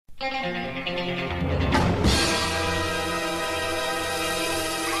Hey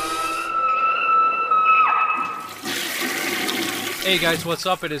guys, what's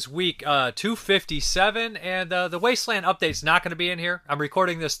up? It is week 257, and the Wasteland update's not going to be in here. I'm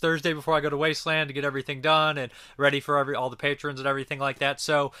recording this Thursday before I go to Wasteland to get everything done and ready for all the patrons and everything like that.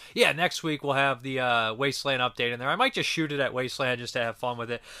 So, yeah, next week we'll have the Wasteland update in there. I might just shoot it at Wasteland just to have fun with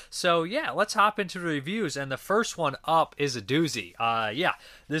it. So, yeah, let's hop into the reviews, and the first one up is a doozy.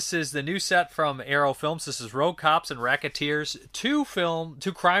 This is the new set from Arrow Films. This is Rogue Cops and Racketeers, two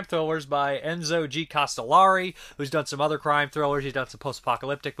crime thrillers by Enzo G. Castellari, who's done some other crime thrillers. He's done some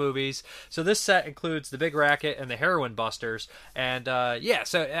post-apocalyptic movies. So this set includes The Big Racket and The Heroin Busters. And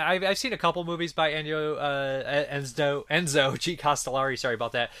so I've seen a couple movies by Enzo G. Castellari. Sorry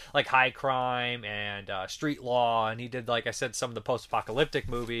about that. Like High Crime and Street Law, and he did, like I said, some of the post-apocalyptic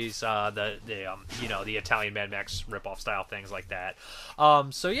movies, the Italian Mad Max ripoff style things like that.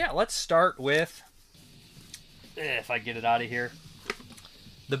 Let's start with, if I get it out of here,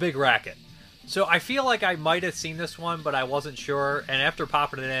 The Big Racket. So I feel like I might have seen this one, but I wasn't sure. And after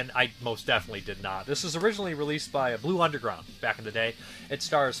popping it in, I most definitely did not. This was originally released by Blue Underground back in the day. It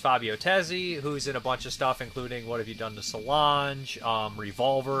stars Fabio Tezzi, who's in a bunch of stuff, including What Have You Done to Solange,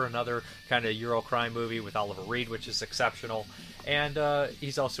 Revolver, another kind of Euro crime movie with Oliver Reed, which is exceptional. And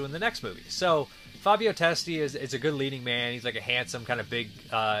he's also in the next movie. So Fabio Testi is a good leading man. He's like a handsome, kind of big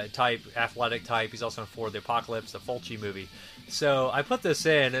type, athletic type. He's also in For the Apocalypse, the Fulci movie. So I put this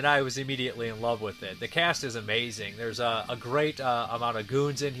in, and I was immediately in love with it. The cast is amazing. There's a great amount of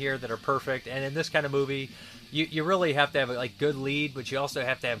goons in here that are perfect. And in this kind of movie, you really have to have a good lead, but you also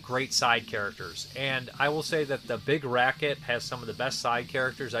have to have great side characters. And I will say that The Big Racket has some of the best side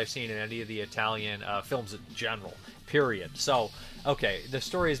characters I've seen in any of the Italian films in general, period. So, okay, the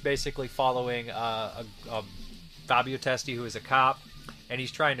story is basically following Fabio Testi, who is a cop, and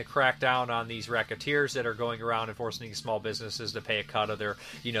he's trying to crack down on these racketeers that are going around and forcing small businesses to pay a cut of their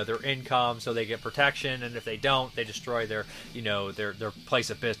income so they get protection, and if they don't, they destroy their place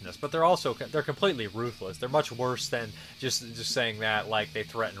of business. But they're completely ruthless. They're much worse than just saying that. Like, they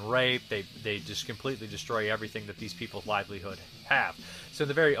threaten rape. They just completely destroy everything that these people's livelihood have. So in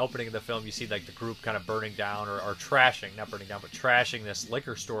the very opening of the film, you see like the group kind of burning down or trashing, not burning down, but trashing this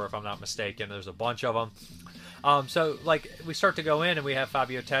liquor store, if I'm not mistaken. There's a bunch of them. We start to go in, and we have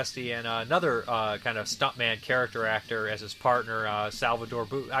Fabio Testi and another kind of stuntman character actor as his partner, Salvador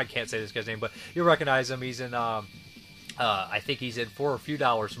I can't say this guy's name, but you'll recognize him. He's in, I think he's in For a Few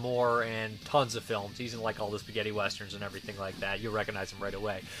Dollars More and tons of films. He's in like all the spaghetti westerns and everything like that. You'll recognize him right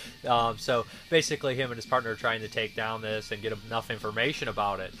away. So basically him and his partner are trying to take down this and get enough information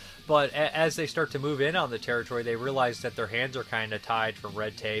about it. But as they start to move in on the territory, they realize that their hands are kind of tied from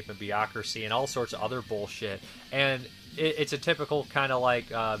red tape and bureaucracy and all sorts of other bullshit. And it's a typical kind of like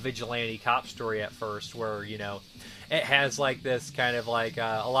vigilante cop story at first, where, it has like this kind of like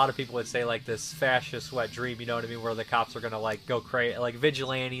a lot of people would say like this fascist wet dream, you know what I mean, where the cops are gonna like go crazy, like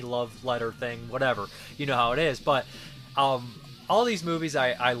vigilante love letter thing, whatever, you know how it is. But all these movies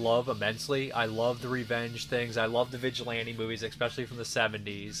I love immensely. I love the revenge things. I love the vigilante movies, especially from the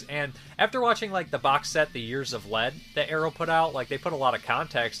 70s. And after watching like the box set, The Years of Lead, that Arrow put out, like they put a lot of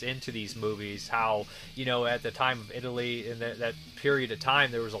context into these movies. How, at the time of Italy, in that period of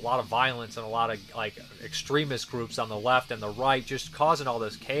time, there was a lot of violence and a lot of like extremist groups on the left and the right just causing all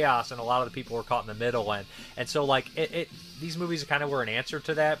this chaos, and a lot of the people were caught in the middle. And so like these movies kind of were an answer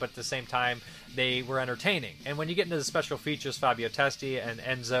to that, but at the same time, they were entertaining. And when you get into the special features, Fabio Testi and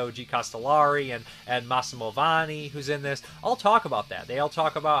Enzo G. Castellari and Massimo Vanni, who's in this, all talk about that. They all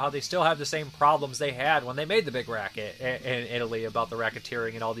talk about how they still have the same problems they had when they made The Big Racket in Italy, about the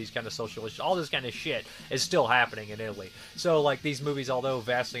racketeering and all these kind of social issues. All this kind of shit is still happening in Italy. So, like, these movies, although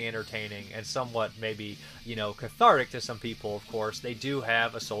vastly entertaining and somewhat maybe, cathartic to some people, of course, they do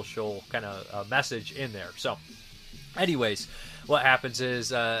have a social kind of message in there. So, anyways, what happens is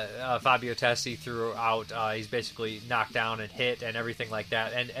Fabio Testi throughout, he's basically knocked down and hit and everything like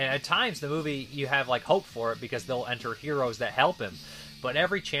that. And at times, the movie, you have like hope for it because they'll enter heroes that help him. But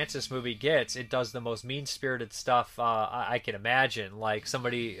every chance this movie gets, it does the most mean-spirited stuff I can imagine. Like,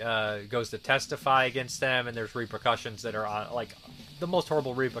 somebody goes to testify against them, and there's repercussions that are like the most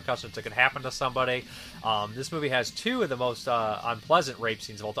horrible repercussions that can happen to somebody. This movie has two of the most unpleasant rape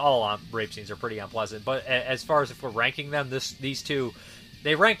scenes of all rape scenes are pretty unpleasant. But as far as if we're ranking them, these two,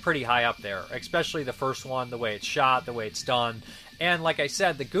 they rank pretty high up there. Especially the first one, the way it's shot, the way it's done. And like I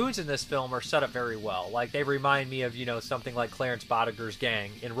said, the goons in this film are set up very well. Like, they remind me of, something like Clarence Bodiger's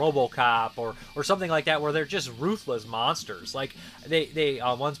gang in RoboCop, or something like that, where they're just ruthless monsters. Like, they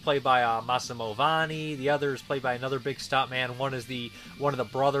one's played by Massimo Vanni, the other is played by another big stuntman. One is one of the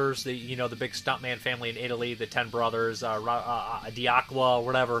brothers, the big stuntman family in Italy, the 10 brothers, Diacqua, or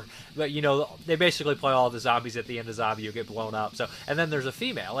whatever. But, they basically play all the zombies at the end of Zombie, you get blown up. So, and then there's a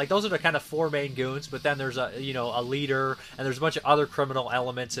female. Like, those are the kind of 4 main goons, but then there's a leader, and there's a bunch of other criminal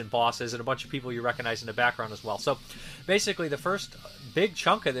elements and bosses, and a bunch of people you recognize in the background as well. So, basically, the first big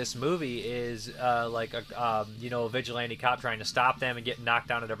chunk of this movie is a vigilante cop trying to stop them and getting knocked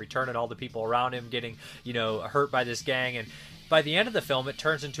down at every turn, and all the people around him getting hurt by this gang. And by the end of the film, it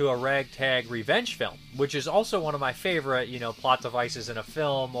turns into a ragtag revenge film, which is also one of my favorite, plot devices in a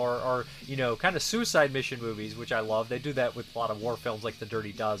film, or kind of suicide mission movies, which I love. They do that with a lot of war films, like The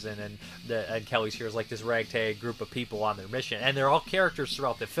Dirty Dozen and Kelly's Heroes, like this ragtag group of people on their mission, and they're all characters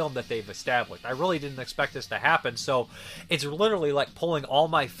throughout the film that they've established. I really didn't expect this to happen, so it's literally like pulling all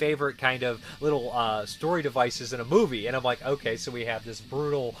my favorite kind of little story devices in a movie, and I'm like, okay, so we have this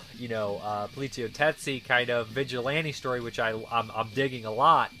brutal, poliziottessi kind of vigilante story, which I'm digging a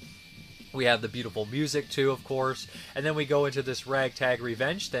lot. We have the beautiful music too, of course, and then we go into this ragtag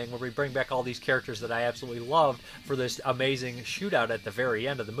revenge thing where we bring back all these characters that I absolutely loved for this amazing shootout at the very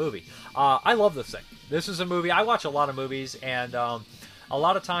end of the movie. I love this thing. This is a movie, I watch a lot of movies, and a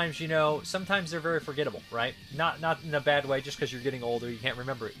lot of times, sometimes they're very forgettable, right? Not in a bad way, just because you're getting older, you can't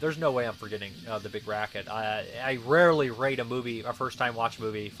remember it. There's no way I'm forgetting The Big Racket. I rarely rate a first-time watch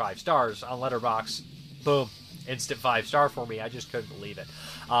movie 5 stars. On Letterboxd, boom, instant 5-star for me. I just couldn't believe it.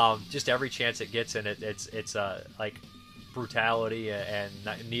 Just every chance it gets in it, it's like brutality and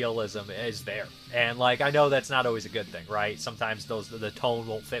nihilism is there, and like, I know that's not always a good thing, right? Sometimes the tone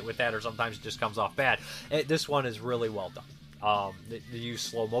won't fit with that, or sometimes it just comes off bad. This one is really well done. They use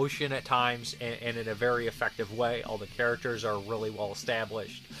slow motion at times, and in a very effective way. All the characters are really well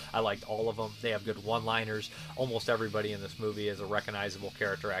established. I liked all of them. They have good one-liners. Almost everybody in this movie is a recognizable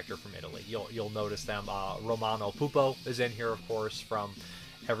character actor from Italy. You'll notice them. Romano Pupo is in here, of course, from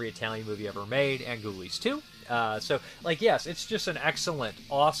every Italian movie ever made, and Ghoulies too. So, yes, it's just an excellent,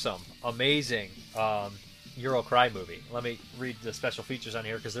 awesome, amazing Euro crime movie. Let me read the special features on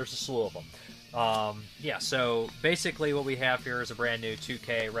here, because there's a slew of them. So basically what we have here is a brand new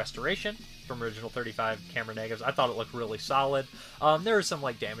 2K restoration from original 35 camera negatives. I thought it looked really solid. There is some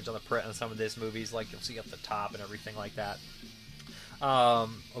damage on the print on some of these movies, like you'll see up the top and everything like that.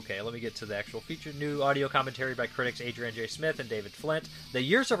 Okay, let me get to the actual feature. New audio commentary by critics Adrian J. Smith and David Flint. The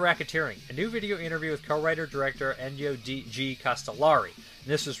Years of Racketeering. A new video interview with co-writer-director Ennio G. Castellari.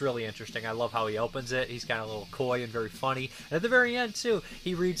 And this is really interesting. I love how he opens it. He's kind of a little coy and very funny. And at the very end, too,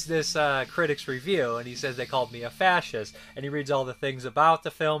 he reads this critic's review, and he says they called me a fascist. And he reads all the things about the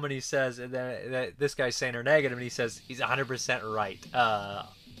film, and he says, and then this guy's saying they're negative, and he says he's 100% right.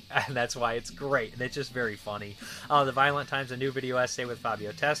 And that's why it's great, and it's just very funny. The Violent Times, a new video essay with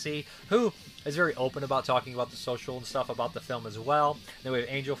Fabio Tessi, who is very open about talking about the social and stuff about the film as well. Then we have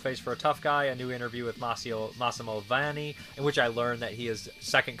Angel Face for a Tough Guy, a new interview with Massimo Vanni, in which I learned that he is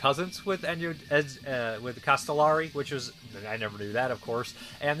second cousins with with Castellari, which was, I never knew that, of course.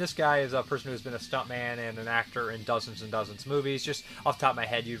 And this guy is a person who's been a stuntman and an actor in dozens and dozens of movies. Just off the top of my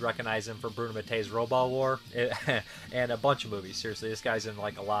head, you'd recognize him from Bruno Mattei's Robo War and a bunch of movies. Seriously, this guy's in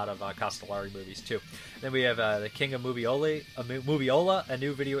a lot of Castellari movies too. Then we have the King of Moviola, a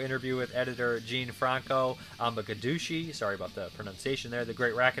new video interview with editor Gianfranco Magadushi. Sorry about the pronunciation there. The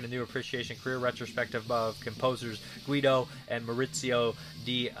Great Racket, a new appreciation career retrospective of composers Guido and Maurizio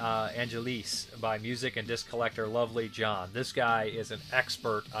De Angelis by music and disc collector Lovely John. This guy is an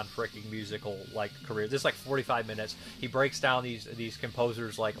expert on freaking musical career. This is 45 minutes. He breaks down these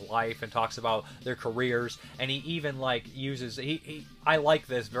composers' life and talks about their careers, and he even uses I like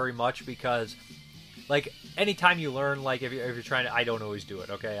this very much because anytime you learn, if you're trying to, I don't always do it,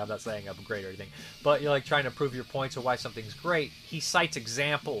 okay? I'm not saying I'm great or anything, but you're trying to prove your points or why something's great. He cites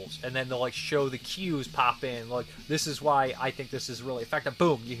examples, and then they'll show the cues pop in. This is why I think this is really effective.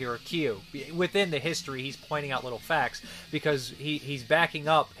 Boom, you hear a cue. Within the history, he's pointing out little facts because he's backing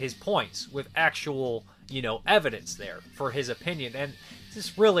up his points with actual, evidence there for his opinion. And it's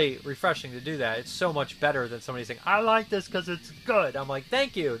just really refreshing to do that. It's so much better than somebody saying, I like this because it's good. I'm like,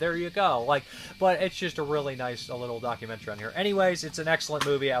 thank you, there you go. But it's just a really nice little documentary on here. Anyways, it's an excellent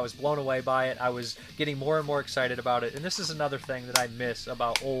movie. I was blown away by it. I was getting more and more excited about it. And this is another thing that I miss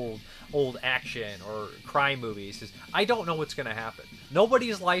about old action or crime movies is I don't know what's going to happen.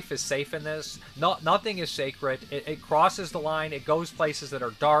 Nobody's life is safe in this. Nothing is sacred. It crosses the line. It goes places that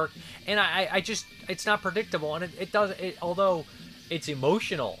are dark. And I just, it's not predictable. And it does, although it's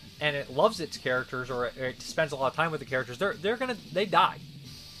emotional and it loves its characters, or it spends a lot of time with the characters, they die.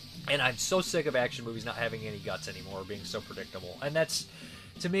 And I'm so sick of action movies not having any guts anymore, being so predictable. And that's,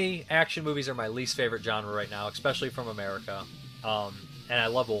 to me, action movies are my least favorite genre right now, especially from America. And I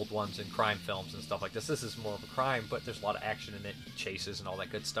love old ones and crime films and stuff like this. This is more of a crime, but there's a lot of action in it, chases and all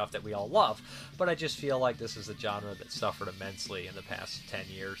that good stuff that we all love. But I just feel like this is a genre that suffered immensely in the past 10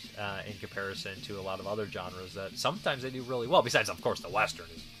 years in comparison to a lot of other genres that sometimes they do really well. Besides, of course, the Western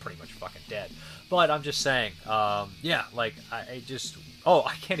is pretty much fucking dead. But I'm just saying, yeah, like, I just... Oh,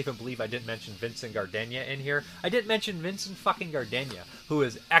 I can't even believe I didn't mention Vincent Gardenia in here. I didn't mention Vincent fucking Gardenia, who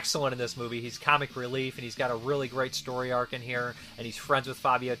is excellent in this movie. He's comic relief, and he's got a really great story arc in here, and he's friends with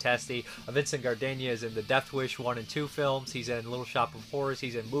Fabio Testi. Vincent Gardenia is in the Death Wish 1 and 2 films. He's in Little Shop of Horrors.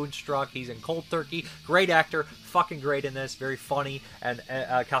 He's in Moonstruck. He's in Cold Turkey. Great actor. Fucking great in this. Very funny. And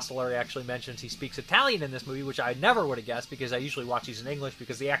Castellari actually mentions he speaks Italian in this movie, which I never would have guessed, because I usually watch these in English,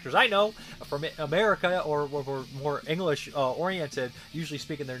 because the actors I know from America or were more English-oriented usually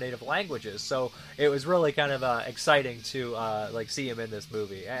speak in their native languages. So it was really kind of exciting to like see him in this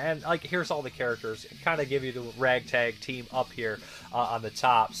movie. And like, here's all the characters. Kind of give you the ragtag team up here on the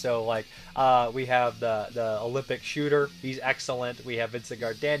top. So like we have the Olympic shooter. He's excellent. We have Vincent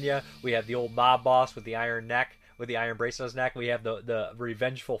Gardenia. We have the old mob boss with the iron neck, with the iron bracelet on his neck. We have the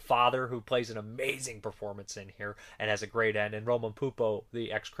revengeful father, who plays an amazing performance in here and has a great end, and Roman Pupo,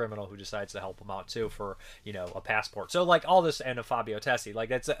 the ex-criminal, who decides to help him out too for, you know, a passport. So like all this, and a Fabio Testi, like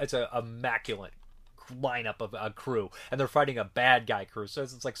it's a immaculate lineup of a crew, and they're fighting a bad guy crew. So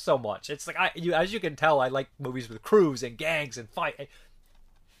it's like so much. It's like as you can tell, I like movies with crews and gangs and fight.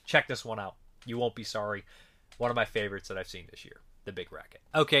 Check this one out. You won't be sorry. One of my favorites that I've seen this year. The Big Racket.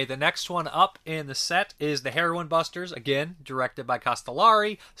 Okay, the next one up in the set is The Heroin Busters, again, directed by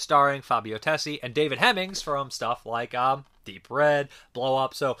Castellari, starring Fabio Testi and David Hemmings from stuff like Deep Red, Blow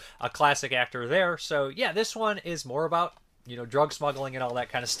Up, so a classic actor there. So yeah, this one is more about, you know, drug smuggling and all that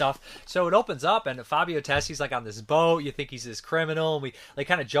kind of stuff. So it opens up, and Fabio Testi's like on this boat. You think he's this criminal, and we like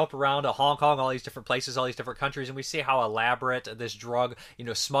kind of jump around to Hong Kong, all these different places, all these different countries, and we see how elaborate this drug, you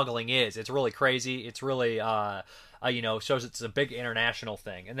know, smuggling is. It's really crazy. It's really you know, shows it's a big international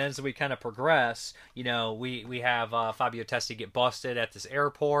thing. And then as we kind of progress, you know, we have Fabio Testi get busted at this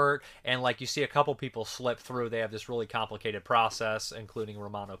airport, and like you see a couple people slip through. They have this really complicated process, including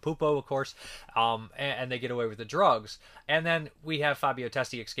Romano Pupo, of course, and they get away with the drugs. And then we have Fabio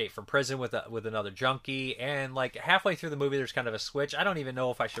Testi escape from prison with another junkie, and like halfway through the movie, there's kind of a switch. I don't even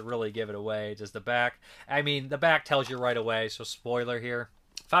know if I should really give it away. Does the back? I mean, the back tells you right away, so spoiler here.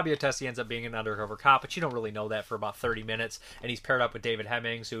 Fabio Testi ends up being an undercover cop, but you don't really know that for about 30 minutes, and he's paired up with David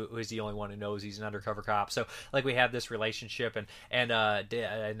Hemmings, who is the only one who knows he's an undercover cop. So, like, we have this relationship, and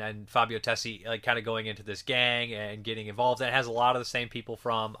Fabio Testi, like, kind of going into this gang and getting involved. And it has a lot of the same people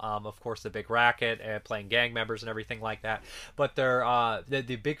from, of course, The Big Racket, playing gang members and everything like that. But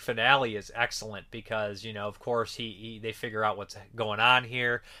the big finale is excellent because, you know, of course, they figure out what's going on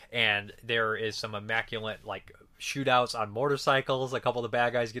here, and there is some immaculate, like, shootouts on motorcycles. A couple of the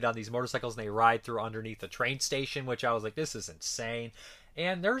bad guys get on these motorcycles and they ride through underneath the train station, which I was like, this is insane.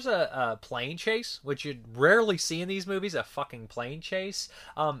 And there's a plane chase, which you'd rarely see in these movies, a fucking plane chase.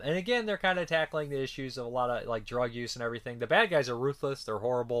 And again, they're kind of tackling the issues of a lot of like drug use and everything. The bad guys are ruthless, they're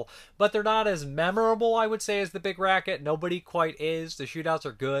horrible, but they're not as memorable, I would say, as The Big Racket. Nobody quite is. The shootouts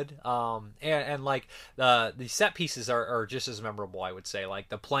are good. And like the set pieces are just as memorable, I would say. Like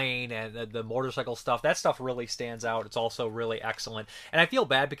the plane and the motorcycle stuff, that stuff really stands out. It's also really excellent. And I feel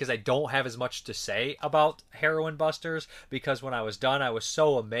bad because I don't have as much to say about Heroin Busters, because when I was done, I was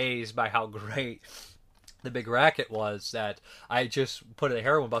so amazed by how great The Big Racket was that I just put it at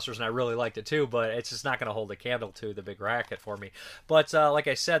Heroin Busters, and I really liked it too, but it's just not going to hold a candle to The Big Racket for me. But like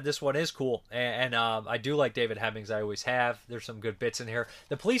I said, this one is cool, and I do like David Hemmings. I always have. There's some good bits in here.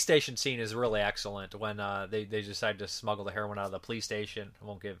 The police station scene is really excellent when they decide to smuggle the heroin out of the police station. I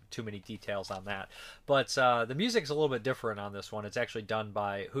won't give too many details on that. But the music's a little bit different on this one. It's actually done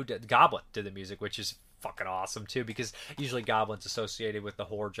by Goblin did the music, which is fucking awesome too, because usually Goblin's associated with the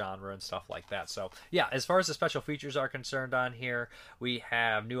horror genre and stuff like that. So yeah, as far as the special features are concerned on here, we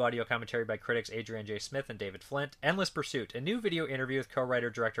have new audio commentary by critics Adrian J. Smith and David Flint, Endless Pursuit, a new video interview with co-writer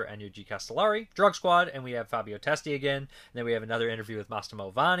director Ennio G. Castellari, Drug Squad, and we have Fabio Testi again, and then we have another interview with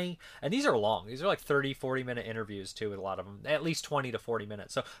Massimo Vanni, and these are long. These are like 30-40 minute interviews too, with a lot of them, at least 20 to 40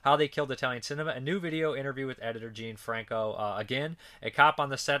 minutes. So How They Killed Italian Cinema, a new video interview with editor Gene Franco, again, a cop on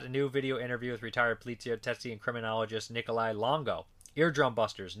the set, a new video interview with retired Polizia Testi and criminologist Nikolai Longo. Eardrum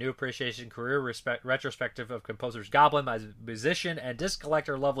Busters, new appreciation career retrospective of composers Goblin, my musician, and disc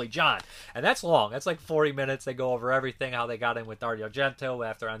collector Lovely John. And that's long. That's like 40 minutes. They go over everything, how they got in with Dario Argento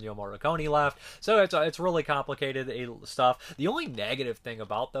after Ennio Morricone left. So it's really complicated stuff. The only negative thing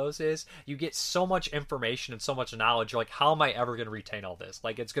about those is you get so much information and so much knowledge. You're like, how am I ever going to retain all this?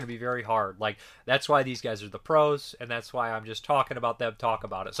 Like, it's going to be very hard. Like, that's why these guys are the pros, and that's why I'm just talking about them, talk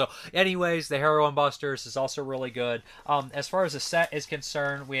about it. So, anyways, the Heroin Busters is also really good. As far as the set is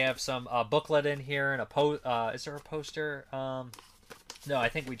concerned, we have some booklet in here and is there a poster? No, I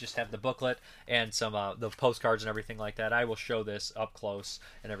think we just have the booklet and some the postcards and everything like that. I will show this up close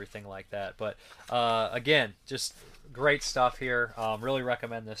and everything like that. But again, just great stuff here. Really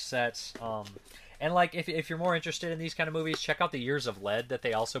recommend this set. And like, if you're more interested in these kind of movies, check out the Years of Lead that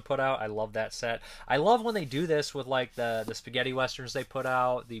they also put out. I love that set. I love when they do this with like the spaghetti westerns they put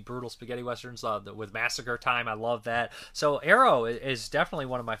out, the brutal spaghetti westerns with Massacre Time. I love that. So Arrow is definitely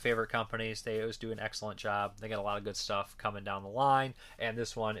one of my favorite companies. They always do an excellent job. They got a lot of good stuff coming down the line, and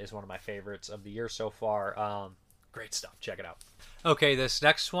this one is one of my favorites of the year so far. Great stuff. Check it out. Okay, this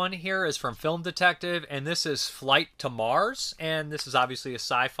next one here is from Film Detective, and this is Flight to Mars, and this is obviously a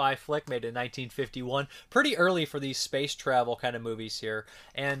sci-fi flick made in 1951. Pretty early for these space travel kind of movies here.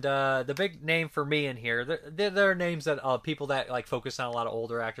 And the big name for me in here, there are names that people that like focus on a lot of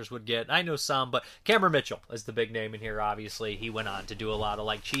older actors would get. I know some, but Cameron Mitchell is the big name in here, obviously. He went on to do a lot of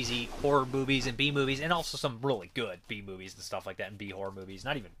like cheesy horror movies and B movies, and also some really good B movies and stuff like that, and B horror movies.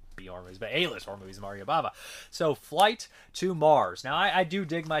 Not even B horror movies, but A-list horror movies, Mario Bava. So Flight to Mars. Now I do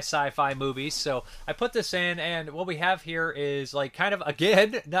dig my sci-fi movies, so I put this in, and what we have here is like kind of,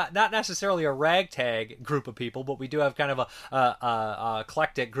 again, not necessarily a ragtag group of people, but we do have kind of a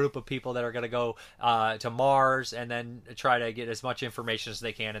eclectic group of people that are going to go to Mars and then try to get as much information as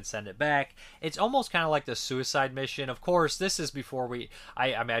they can and send it back. It's almost kind of like the suicide mission. Of course, this is before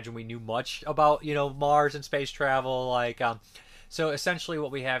I imagine we knew much about, Mars and space travel, like so essentially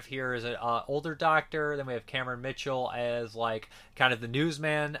what we have here is an older doctor. Then we have Cameron Mitchell as like kind of the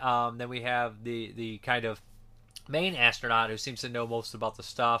newsman. Then we have the kind of main astronaut who seems to know most about the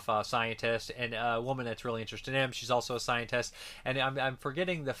stuff, scientist, and a woman that's really interested in him. She's also a scientist, and I'm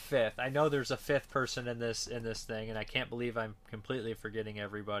forgetting the fifth. I know there's a fifth person in this thing, and I can't believe I'm completely forgetting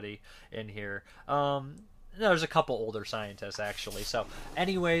everybody in here. There's a couple older scientists, actually. So,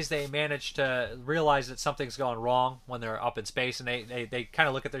 anyways, they manage to realize that something's gone wrong when they're up in space, and they kind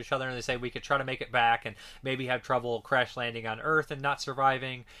of look at each other and they say, we could try to make it back and maybe have trouble crash landing on Earth and not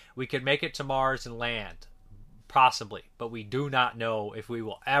surviving. We could make it to Mars and land, possibly, but we do not know if we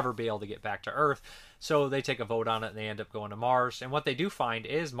will ever be able to get back to Earth. So they take a vote on it, and they end up going to Mars. And what they do find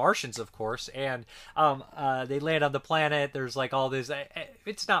is Martians, of course, and they land on the planet. There's like all this.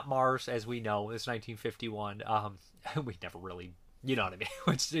 It's not Mars as we know. It's 1951. We never really, you know what I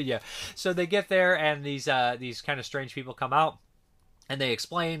mean? Yeah. So they get there, and these kind of strange people come out. And they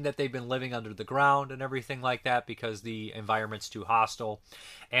explain that they've been living under the ground and everything like that because the environment's too hostile.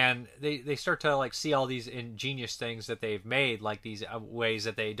 And they start to like see all these ingenious things that they've made, like these ways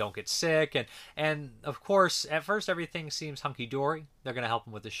that they don't get sick. And of course, at first everything seems hunky-dory. They're going to help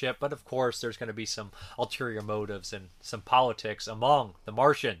them with the ship. But of course, there's going to be some ulterior motives and some politics among the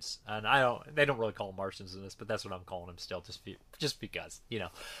Martians. And they don't really call them Martians in this, but that's what I'm calling them still, just because,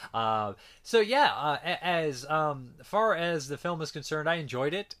 So yeah, as far as the film is concerned, I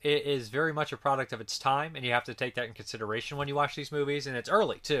enjoyed it. It is very much a product of its time, and you have to take that in consideration when you watch these movies. And it's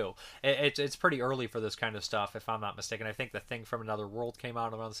early too. It's pretty early for this kind of stuff, if I'm not mistaken. I think The Thing from Another World came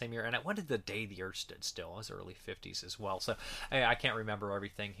out around the same year. And when did The Day the Earth Stood Still? It was early 50s as well. So I can't remember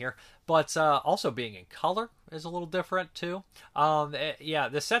everything here. But also being in color is a little different too. Yeah,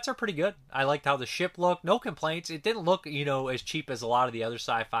 the sets are pretty good. I liked how the ship looked. No complaints. It didn't look, as cheap as a lot of the other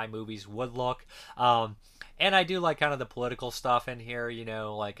sci-fi movies would look. And I do like kind of the political stuff in here,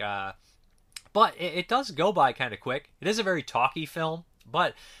 but it does go by kind of quick. It is a very talky film,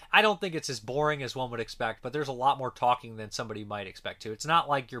 but I don't think it's as boring as one would expect, but there's a lot more talking than somebody might expect to. It's not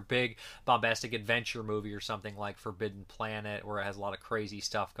like your big bombastic adventure movie or something like Forbidden Planet, where it has a lot of crazy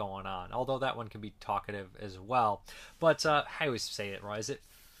stuff going on, although that one can be talkative as well. But I always say it wrong.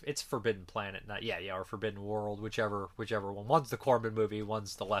 It's Forbidden Planet, or Forbidden World, whichever one. One's the Corman movie,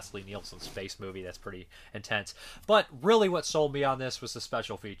 one's the Leslie Nielsen space movie. That's pretty intense. But really what sold me on this was the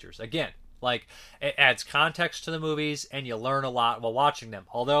special features. Again, Like, it adds context to the movies, and you learn a lot while watching them.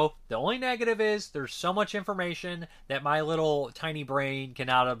 Although, the only negative is there's so much information that my little tiny brain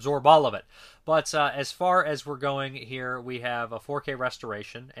cannot absorb all of it. But as far as we're going here, we have a 4K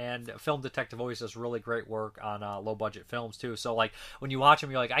restoration, and Film Detective always does really great work on low-budget films, too. So, like, when you watch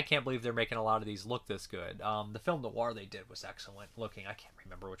them, you're like, I can't believe they're making a lot of these look this good. The film noir they did was excellent looking. I can't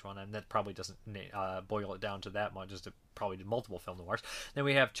remember which one, and that probably doesn't boil it down to that much, just it probably did multiple film noirs. Then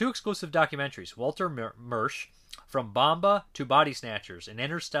we have 2 exclusive documentaries. Walter Murch, From Bomba to Body Snatchers, an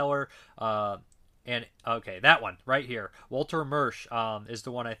Interstellar... and okay, that one right here, Walter Murch, is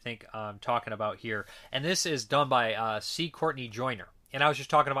the one I think I'm talking about here, and this is done by C. Courtney Joyner. And I was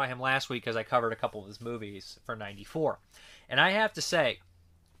just talking about him last week because I covered a couple of his movies for '94, and I have to say,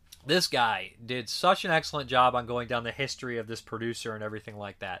 this guy did such an excellent job on going down the history of this producer and everything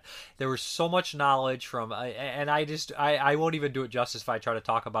like that. There was so much knowledge from, and I won't even do it justice if I try to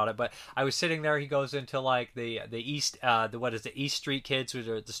talk about it. But I was sitting there. He goes into like the East, the East Street Kids,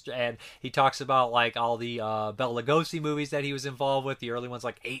 and he talks about like all the Bela Lugosi movies that he was involved with, the early ones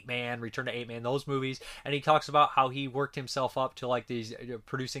like 8 Man, Return to 8 Man, those movies. And he talks about how he worked himself up to like these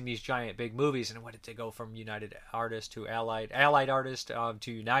producing these giant big movies, and what did they go from United Artists to Allied Artists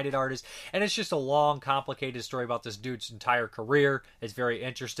to United Artist. And it's just a long, complicated story about this dude's entire career. It's very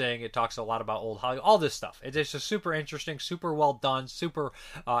interesting. It talks a lot about old Hollywood, all this stuff. It's just super interesting, super well done, super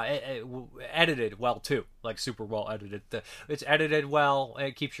edited well too, like super well edited. It's edited well.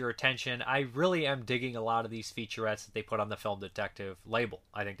 It keeps your attention. I really am digging a lot of these featurettes that they put on the Film Detective label.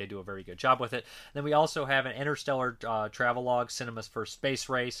 I think they do a very good job with it. Then we also have an Interstellar Travelogue, Cinema's First Space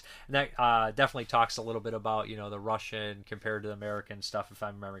Race, and that definitely talks a little bit about the Russian compared to the American stuff, if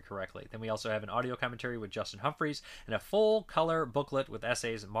I'm remembering correctly. Then we also have an audio commentary with Justin Humphreys and a full color booklet with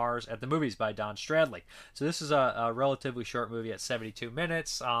essays Mars at the Movies by Don Stradley. So this is a relatively short movie at 72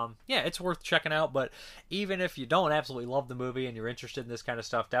 minutes. Yeah, it's worth checking out, but even if you don't absolutely love the movie and you're interested in this kind of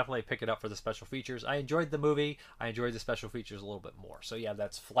stuff, definitely pick it up for the special features. I enjoyed the movie. I enjoyed the special features a little bit more. So yeah,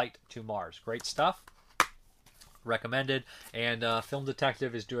 that's Flight to Mars. Great stuff. Recommended. And Film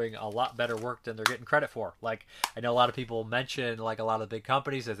Detective is doing a lot better work than they're getting credit for. Like, I know a lot of people mention like a lot of the big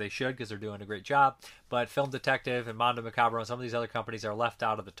companies, as they should, because they're doing a great job, but Film Detective and Mondo Macabro and some of these other companies are left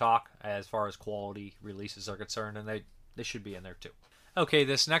out of the talk as far as quality releases are concerned, and they should be in there too. Okay,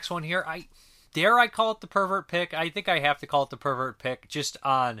 this next one here, dare I call it the pervert pick? I think I have to call it the pervert pick just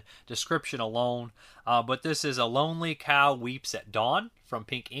on description alone. But this is A Lonely Cow Weeps at Dawn from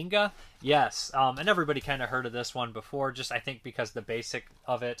Pink Inga. Yes, and everybody kind of heard of this one before, just I think because the basic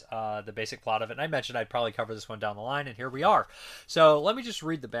plot of it. And I mentioned I'd probably cover this one down the line, and here we are. So let me just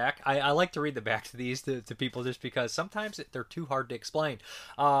read the back. I like to read the back to these to people just because sometimes they're too hard to explain.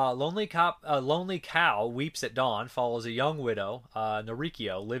 Lonely Cow Weeps at Dawn follows a young widow,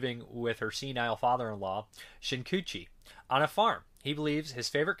 Norikyo, living with her senile father-in-law, Shinkuchi, on a farm. He believes his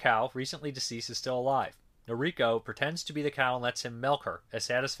favorite cow, recently deceased, is still alive. Noriko pretends to be the cow and lets him milk her, a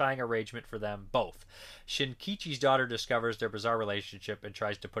satisfying arrangement for them both. Shinkichi's daughter discovers their bizarre relationship and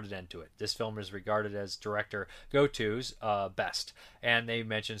tries to put an end to it. This film is regarded as director Goto's best. And they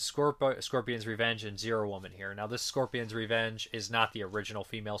mention Scorpion's Revenge and Zero Woman here. Now, this Scorpion's Revenge is not the original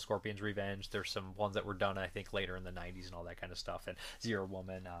female Scorpion's Revenge. There's some ones that were done, I think, later in the 90s and all that kind of stuff. And Zero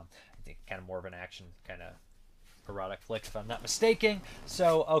Woman, I think, kind of more of an action kind of erotic flick, if I'm not mistaken.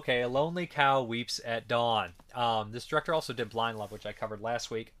 So, okay, A Lonely Cow Weeps at Dawn. This director also did Blind Love, which I covered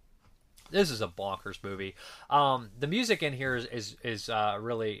last week. This is a bonkers movie. The music in here is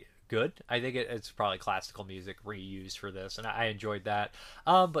really good. I think it's probably classical music reused for this, and I enjoyed that.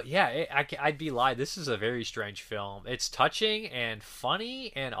 But yeah, I'd be lying. This is a very strange film. It's touching and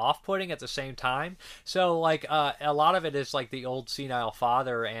funny and off-putting at the same time. So like a lot of it is like the old senile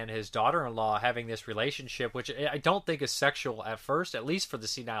father and his daughter-in-law having this relationship, which I don't think is sexual at first, at least for the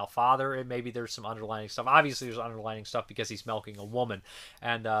senile father. And maybe there's some underlying stuff. Obviously there's underlying stuff because he's milking a woman,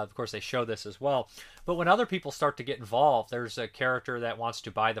 and of course they show this as well. But when other people start to get involved, there's a character that wants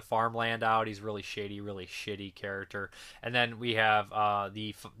to buy the farmland out. He's really shady, really shitty character. And then we have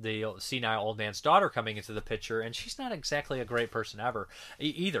the senile old man's daughter coming into the picture, and she's not exactly a great person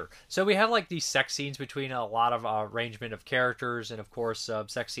either. So we have like these sex scenes between a lot of arrangement of characters, and of course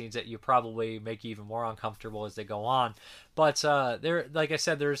sex scenes that you probably make you even more uncomfortable as they go on. But there, like I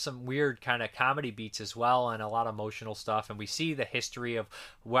said, there's some weird kind of comedy beats as well, and a lot of emotional stuff. And we see the history of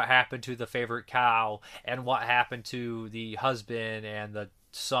what happened to the favorite cow, and what happened to the husband and the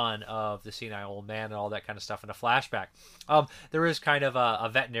son of the senile old man and all that kind of stuff in a flashback. There is kind of a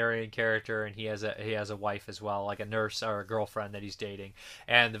veterinarian character, and he has a wife as well, like a nurse or a girlfriend that he's dating,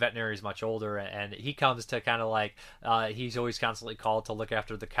 and the veterinarian is much older, and he comes to kind of like he's always constantly called to look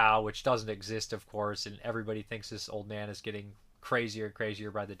after the cow, which doesn't exist, of course, and everybody thinks this old man is getting crazier and crazier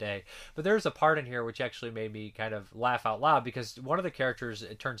by the day. But there's a part in here which actually made me kind of laugh out loud, because one of the characters,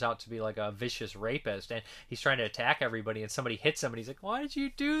 it turns out to be like a vicious rapist, and he's trying to attack everybody, and somebody hits him, and he's like, why did you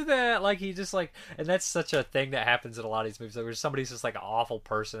do that? Like, he just like, and that's such a thing that happens in a lot of these movies, like, where somebody's just like an awful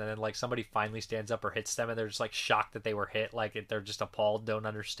person, and then like somebody finally stands up or hits them, and they're just like shocked that they were hit, like they're just appalled, don't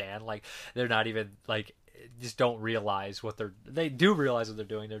understand, like they're not even like, just don't realize they do realize what they're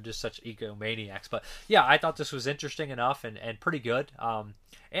doing. They're just such egomaniacs. But yeah, I thought this was interesting enough and pretty good. And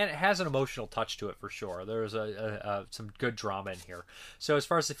it has an emotional touch to it for sure. There's some good drama in here. So as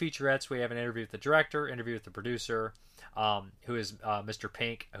far as the featurettes, we have an interview with the director, interview with the producer, who is Mr.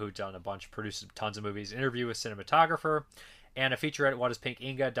 Pink, who's done a bunch, produced tons of movies, interview with cinematographer, and a featurette, What is Pink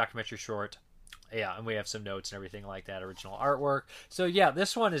Inga, documentary short. Yeah, and we have some notes and everything like that, original artwork. So yeah,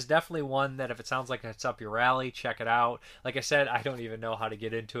 this one is definitely one that if it sounds like it's up your alley, check it out. Like I said, I don't even know how to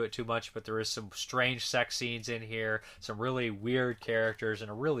get into it too much, but there is some strange sex scenes in here, some really weird characters, and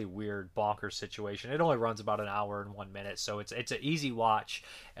a really weird bonkers situation. It only runs about an hour and 1 minute, so it's an easy watch.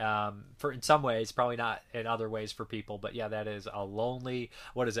 For in some ways, probably not in other ways for people, but yeah, that is A Lonely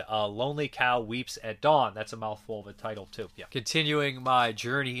Cow Weeps at Dawn. That's a mouthful of a title too. Yeah. Continuing my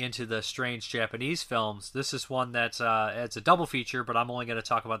journey into the strange Japanese films, this is one that's it's a double feature, but I'm only going to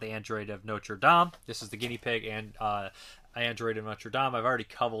talk about the Android of Notre Dame. This is the guinea pig and Android of Notre Dame. I've already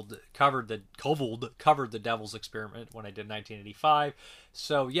covered the Devil's Experiment when I did 1985.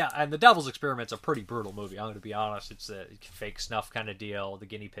 So yeah, and the Devil's Experiment's a pretty brutal movie. I'm going to be honest. It's a fake snuff kind of deal. The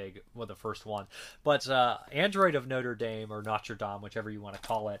guinea pig, well, the first one, but Android of Notre Dame or Notre Dame, whichever you want to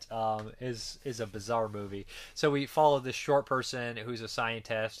call it, is a bizarre movie. So we follow this short person who's a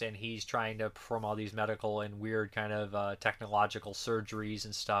scientist, and he's trying to perform all these medical and weird kind of technological surgeries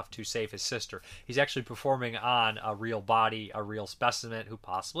and stuff to save his sister. He's actually performing on a real body, a real specimen who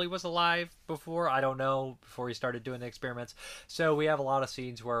possibly was alive before. I don't know, before he started doing the experiments. So we have a lot of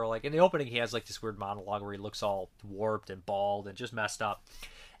scenes where, like, in the opening, he has like this weird monologue where he looks all warped and bald and just messed up.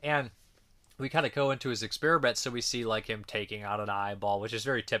 And we kind of go into his experiment, so we see like him taking out an eyeball, which is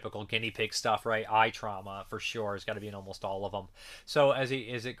very typical guinea pig stuff, right? Eye trauma for sure has got to be in almost all of them. So as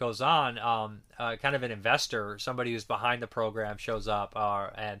it goes on, kind of an investor, somebody who's behind the program, shows up,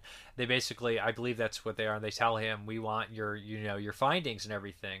 and they basically, I believe that's what they are, and they tell him, we want your findings and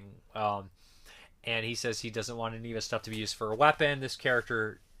everything. And he says he doesn't want any of his stuff to be used for a weapon. This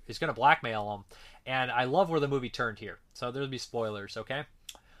character is going to blackmail him, and I love where the movie turned here. So there'll be spoilers, okay?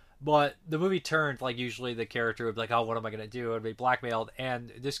 But the movie turned, like, usually the character would be like, oh, what am I going to do? I'd be blackmailed.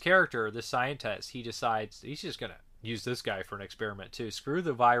 And this character, this scientist, he decides he's just going to use this guy for an experiment too. Screw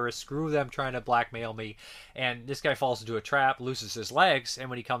the virus, screw them trying to blackmail me. And this guy falls into a trap, loses his legs, and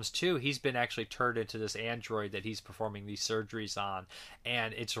when he comes to, he's been actually turned into this android that he's performing these surgeries on.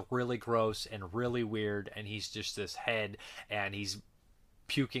 And it's really gross and really weird, and he's just this head, and he's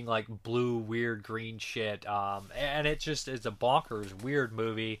puking like blue weird green shit, and it just is a bonkers weird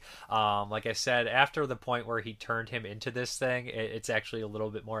movie. Like I said, after the point where he turned him into this thing, it's actually a little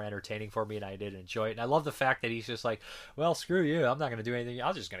bit more entertaining for me, and I did enjoy it. And I love the fact that he's just like, well, screw you, I'm not going to do anything,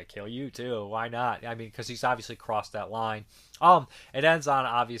 I'm just going to kill you too, why not? I mean, because he's obviously crossed that line. It ends on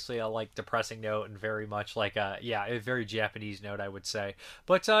obviously a like depressing note, and very much like a very Japanese note, I would say.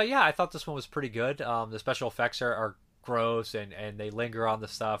 But yeah, I thought this one was pretty good. The special effects are gross, and they linger on the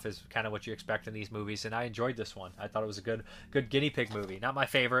stuff, is kind of what you expect in these movies, and I enjoyed this one. I thought it was a good guinea pig movie. Not my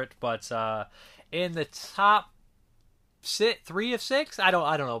favorite, but in the top 3 of 6, I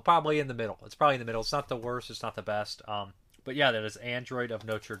don't know, probably in the middle. It's probably in the middle. It's not the worst, it's not the best. But yeah, that is Android of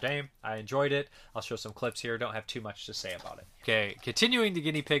Notre Dame. I enjoyed it. I'll show some clips here. Don't have too much to say about it. Okay, continuing the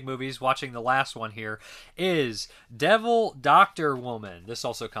guinea pig movies, watching the last one here is Devil Doctor Woman. This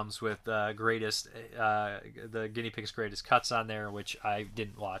also comes with the guinea pig's greatest cuts on there, which I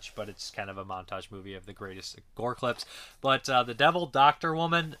didn't watch, but it's kind of a montage movie of the greatest gore clips. But the Devil Doctor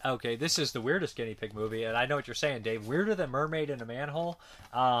Woman, okay, this is the weirdest guinea pig movie, and I know what you're saying, Dave. Weirder than Mermaid in a Manhole?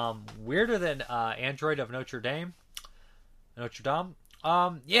 Weirder than Android of Notre Dame? Notre Dame?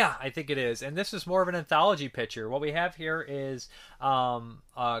 Yeah, I think it is. And this is more of an anthology picture. What we have here is a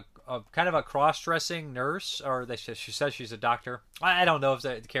kind of a cross-dressing nurse, or she says she's a doctor. I don't know if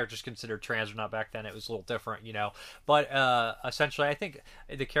the character's considered trans or not back then. It was a little different, But essentially, I think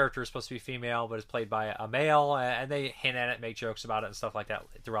the character is supposed to be female, but is played by a male, and they hint at it, make jokes about it, and stuff like that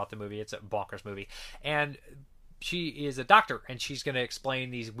throughout the movie. It's a bonkers movie. And she is a doctor, and she's going to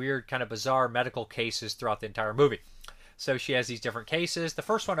explain these weird, kind of bizarre medical cases throughout the entire movie. So she has these different cases. The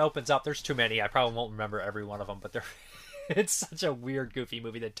first one opens up. There's too many. I probably won't remember every one of them, but they're it's such a weird, goofy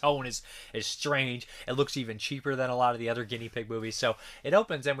movie. The tone is strange. It looks even cheaper than a lot of the other guinea pig movies. So it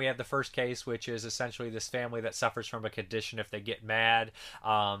opens, and we have the first case, which is essentially this family that suffers from a condition. If they get mad,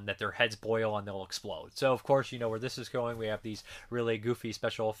 that their heads boil and they'll explode. So of course, you know where this is going. We have these really goofy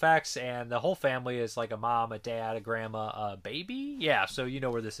special effects, and the whole family is like a mom, a dad, a grandma, a baby. Yeah, so you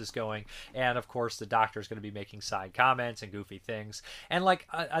know where this is going. And of course, the doctor is going to be making side comments and goofy things. And like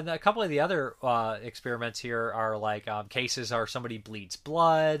a couple of the other experiments here are like cases are somebody bleeds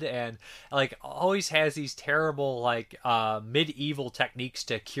blood, and like always has these terrible like medieval techniques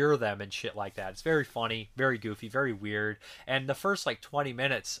to cure them and shit like that. It's very funny, very goofy, very weird. And the first like 20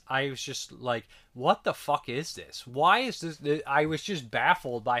 minutes I was just like, what the fuck is this? Why is this? I was just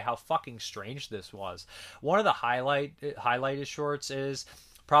baffled by how fucking strange this was. One of the highlighted shorts is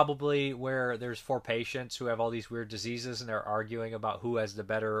probably where there's 4 patients who have all these weird diseases, and they're arguing about who has the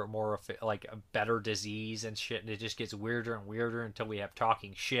better, more like a better disease and shit. And it just gets weirder and weirder until we have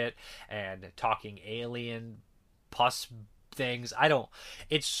talking shit and talking alien pus things.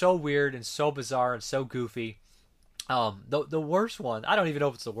 It's so weird and so bizarre and so goofy. The worst one, I don't even know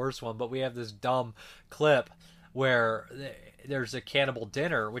if it's the worst one, but we have this dumb clip where there's a cannibal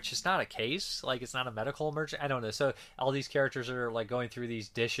dinner, which is not a case, like it's not a medical emergency. I don't know. So all these characters are like going through these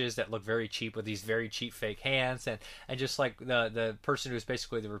dishes that look very cheap with these very cheap fake hands, and just like the person who's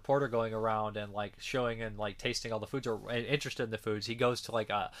basically the reporter going around and like showing and like tasting all the foods or interested in the foods, he goes to like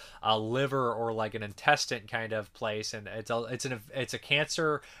a liver or like an intestine kind of place, and it's a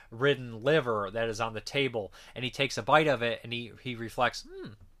cancer ridden liver that is on the table, and he takes a bite of it and he reflects,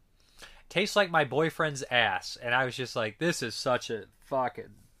 tastes like my boyfriend's ass. And I was just like, this is such a fucking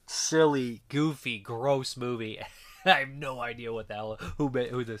silly, goofy, gross movie. I have no idea what the hell,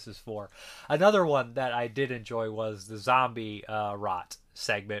 who this is for. Another one that I did enjoy was the zombie rot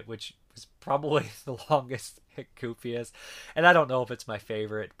segment, which was probably the longest and goofiest. And I don't know if it's my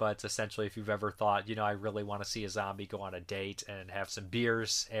favorite, but essentially if you've ever thought, you know, I really want to see a zombie go on a date and have some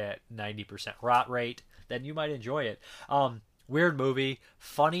beers at 90% rot rate, then you might enjoy it. Weird movie,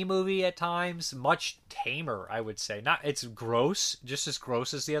 funny movie at times, much tamer, I would say. It's gross, just as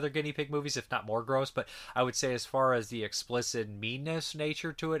gross as the other guinea pig movies, if not more gross, but I would say as far as the explicit meanness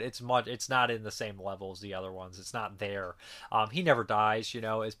nature to it, it's not in the same level as the other ones. It's not there. He never dies, you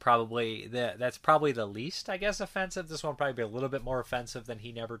know, that's probably the least, I guess, offensive. This one probably be a little bit more offensive than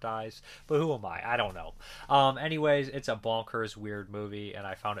He Never Dies, but who am I? I don't know. Anyways, it's a bonkers weird movie, and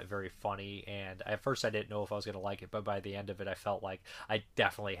I found it very funny, and at first I didn't know if I was going to like it, but by the end of it, I felt like I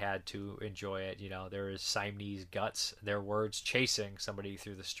definitely had to enjoy it. You know, there is Siamese guts, their words, chasing somebody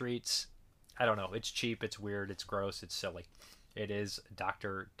through the streets. I don't know. It's cheap. It's weird. It's gross. It's silly. It is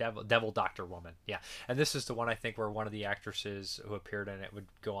Devil Doctor Woman. Yeah. And this is the one I think where one of the actresses who appeared in it would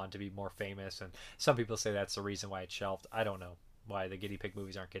go on to be more famous. And some people say that's the reason why it's shelved. I don't know why the guinea pig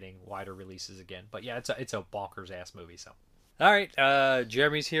movies aren't getting wider releases again. But yeah, it's a bonkers ass movie. So, all right.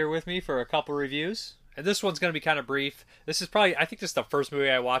 Jeremy's here with me for a couple reviews. And this one's going to be kind of brief. This is I think this is the first movie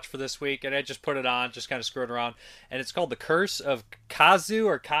I watched for this week, and I just put it on, just kind of screwing around. And it's called The Curse of Kazu,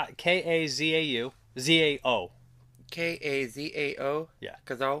 or K-A-Z-A-U, Z-A-O. K-A-Z-A-O? Yeah.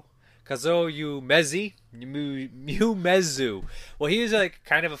 Kazo? Kazuo Umezu. Well, he is like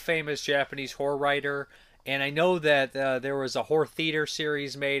kind of a famous Japanese horror writer. And I know that there was a horror theater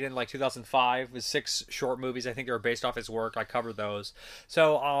series made in like 2005 with 6 short movies. I think they were based off his work. I covered those.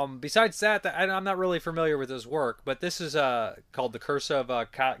 So besides that, I'm not really familiar with his work. But this is called The Curse of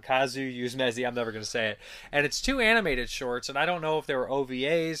Kazu Uzumezi. I'm never going to say it. And it's 2 animated shorts. And I don't know if they were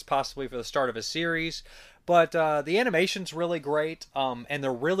OVAs, possibly for the start of a series. But the animation's really great, and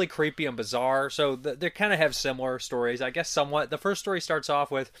they're really creepy and bizarre. So they kind of have similar stories, I guess, somewhat. The first story starts off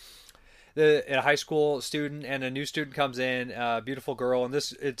with a high school student, and a new student comes in, a beautiful girl, and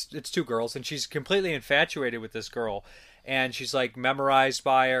it's 2 girls, and she's completely infatuated with this girl, and she's like memorized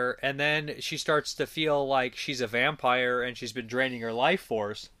by her, and then she starts to feel like she's a vampire, and she's been draining her life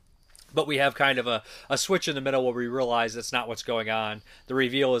force. But we have kind of a switch in the middle where we realize that's not what's going on. The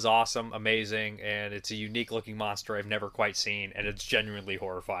reveal is awesome, amazing, and it's a unique looking monster I've never quite seen, and it's genuinely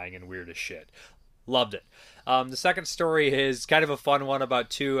horrifying and weird as shit. Loved it. The second story is kind of a fun one about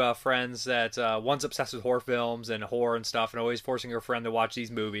 2 friends that one's obsessed with horror films and horror and stuff, and always forcing her friend to watch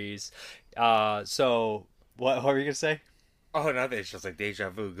these movies. So what were you gonna say? Oh, nothing. It's just like deja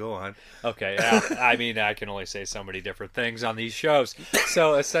vu. Go on. Okay. I mean, I can only say so many different things on these shows.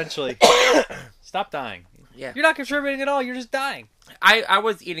 So essentially, stop dying. Yeah. You're not contributing at all. You're just dying. I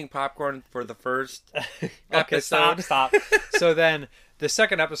was eating popcorn for the first Okay, episode. stop. So then the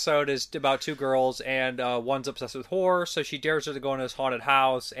second episode is about two girls, and one's obsessed with horror, so she dares her to go in this haunted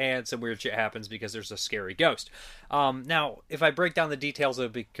house, and some weird shit happens because there's a scary ghost. Now, if I break down the details, it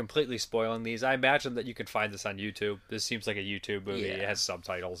would be completely spoiling these. I imagine that you can find this on YouTube. This seems like a YouTube movie. Yeah. It has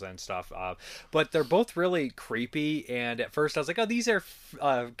subtitles and stuff. But they're both really creepy, and at first I was like, oh, these are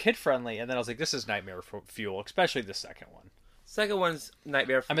kid-friendly, and then I was like, this is nightmare fuel, especially the second one. Second one's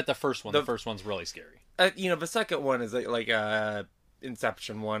Nightmare. I meant the first one. The first one's really scary. The second one is like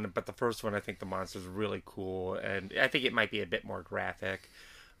Inception one, but the first one, I think the monster's really cool, and I think it might be a bit more graphic.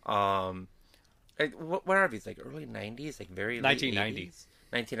 What are these, like early 90s, like very late 1990. 80s?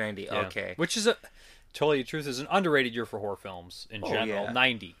 1990. Yeah. Okay. Which is totally the truth, is an underrated year for horror films in general. Yeah.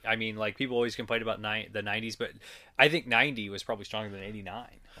 90. I mean, like, people always complain about the 90s, but I think 90 was probably stronger than 89.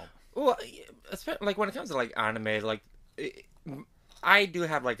 Well, like when it comes to like anime, like I do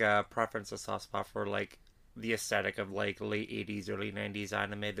have like a preference, a soft spot for like the aesthetic of like late 80s, early 90s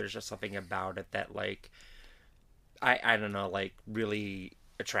anime. There's just something about it that like I don't know, like really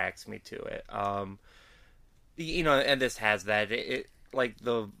attracts me to it. And this has that. It like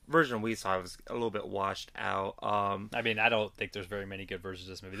the version we saw was a little bit washed out. I mean, I don't think there's very many good versions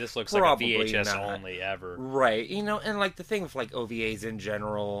of this movie. This looks Probably like a VHS not. only ever. Right. And like the thing with like OVAs in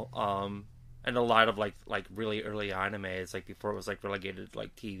general, and a lot of like really early animes, like before it was like relegated to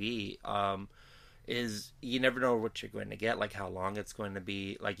like TV, is you never know what you're going to get, like how long it's going to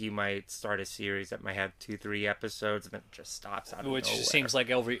be. Like you might start a series that might have 2-3 episodes and then it just stops out of Which nowhere. seems like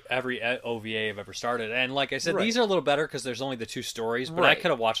every OVA I've ever started. And like I said, Right. these are a little better because there's only the two stories, but I Right. could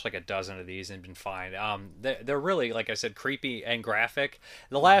have watched like a dozen of these and been fine. They're really, like I said, creepy and graphic.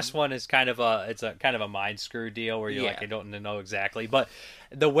 The last one is kind of a mind screw deal where you're like, Yeah. I don't know exactly. But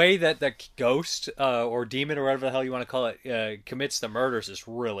the way that the ghost or demon or whatever the hell you want to call it commits the murders is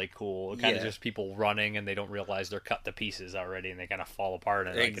really cool. Kind of Yeah. just people running and they don't realize they're cut to pieces already and they kind of fall apart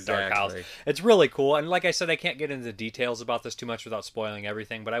in like a dark house. Exactly. It's really cool. And like I said, I can't get into the details about this too much without spoiling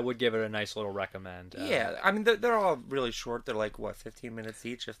everything, but I would give it a nice little recommend. Yeah, I mean they're all really short. They're like what, 15 minutes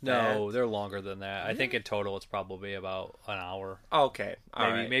each? If No, that? they're longer than that. I think in total it's probably about an hour. Okay, all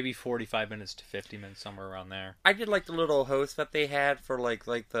right. Maybe 45 minutes to 50 minutes, somewhere around there. I did like the little host that they had for like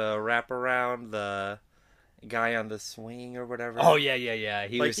the wraparound, the guy on the swing or whatever. Oh, yeah.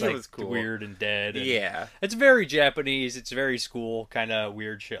 He Like, was was cool. weird and dead. And Yeah. It's very Japanese. It's very school kind of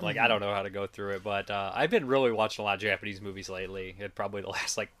weird shit. Like, I Mm-hmm. don't know how to go through it, but I've been really watching a lot of Japanese movies lately. It probably the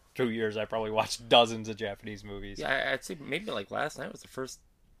last, 2 years, I probably watched dozens of Japanese movies. Yeah, I'd say maybe like last night was the first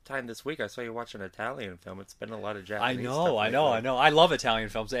time this week I saw you watch an Italian film. It's been a lot of I Japanese know. stuff lately. I love Italian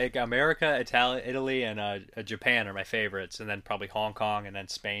films. America, Italy, and Japan are my favorites, and then probably Hong Kong, and then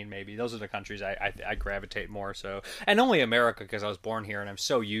Spain. Maybe those are the countries I gravitate more so, and only America because I was born here, and I'm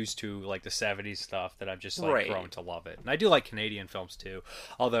so used to like the '70s stuff that I've just Right. grown to love it. And I do like Canadian films too,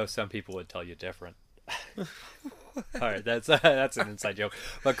 although some people would tell you different. All right, that's an inside joke.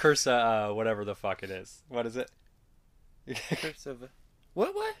 But Curse, whatever the fuck it is, what is it? Curse of-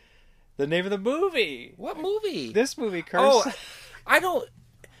 What? The name of the movie. What movie? This movie, Curse. Oh, I don't.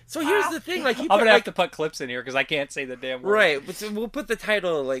 So here's the thing, like you I'm put, gonna like, have to put clips in here because I can't say the damn word. right. But so we'll put the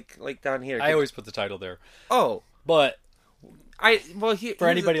title like down here. I always put the title there. Oh, But for for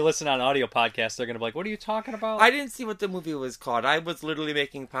anybody listening on audio podcasts, they're gonna be like, "What are you talking about?" I didn't see what the movie was called. I was literally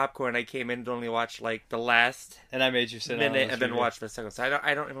making popcorn. I came in and only watched like the last And I made you sit down minute and then watched the second. So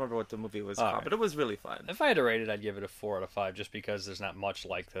I don't remember what the movie was called, right. but it was really fun. If I had to rate it, I'd give it a 4 out of 5, just because there's not much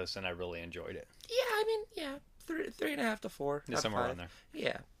like this, and I really enjoyed it. Yeah, I mean, yeah, 3.5 to 4. Yeah, not somewhere 5. around there.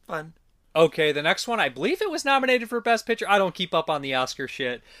 Yeah, fun. Okay, the next one, I believe it was nominated for Best Picture. I don't keep up on the Oscar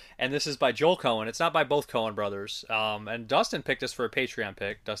shit. And this is by Joel Coen. It's not by both Coen brothers. And Dustin picked us for a Patreon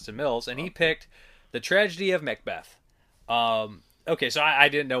pick, Dustin Mills, and he picked The Tragedy of Macbeth. Okay, so I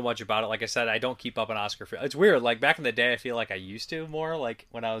didn't know much about it. Like I said, I don't keep up on Oscar. It's weird. Like, back in the day, I feel like I used to more. Like,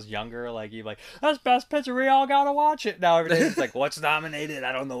 when I was younger, like, you'd be like, that's Best Picture, we all gotta watch it. Now everything's like, what's nominated?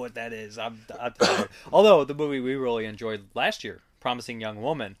 I don't know what that is. I'm tired. Although, the movie we really enjoyed last year, Promising Young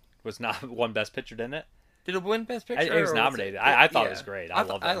Woman, was not won Best Picture, didn't it? Did it win Best Picture? It was or nominated. it- I thought yeah. it was great. I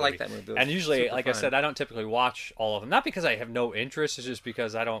love that I movie. like that movie. It was And usually, super like I fun. said, I don't typically watch all of them. Not because I have no interest. It's just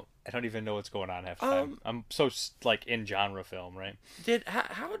because I don't even know what's going on half the time. I'm so like in genre film, right?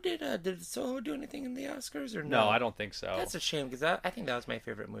 How did Soho do anything in the Oscars or No, I don't think so. That's a shame because I think that was my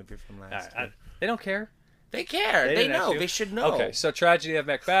favorite movie from last year. They don't care. They care. They didn't know. actually- They should know. Okay, so Tragedy of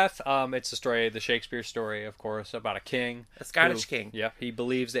Macbeth. It's the Shakespeare story, of course, about a king, A Scottish king. Yeah, he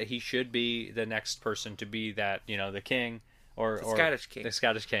believes that he should be the next person to be that, the king or Scottish king. the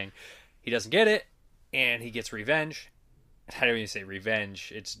Scottish king. He doesn't get it. and he gets revenge. I don't even say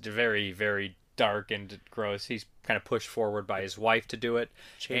revenge. It's very, very dark and gross. He's kind of pushed forward by his wife to do it.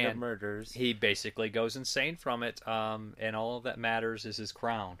 Chain of murders. He basically goes insane from it. And all that matters is his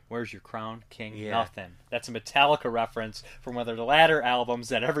crown. Where's your crown, King? Yeah. Nothing. That's a Metallica reference from one of the latter albums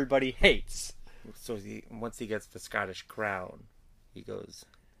that everybody hates. So once he gets the Scottish crown, he goes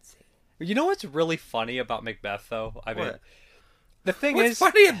insane. You know what's really funny about Macbeth, though? I mean, What? the thing What's is,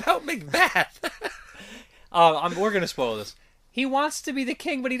 funny about Macbeth? we're gonna spoil this. He wants to be the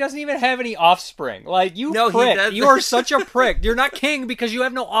king, but he doesn't even have any offspring. Like, you No, he prick. doesn't. You are such a prick. You're not king because you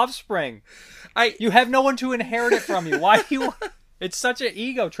have no offspring. You have no one to inherit it from you. Why do you... It's such an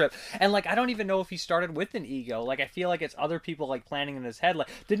ego trip. And, like, I don't even know if he started with an ego. Like, I feel like it's other people, like, planning in his head. Like,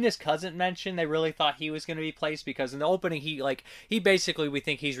 didn't his cousin mention they really thought he was going to be placed? Because in the opening, he basically, we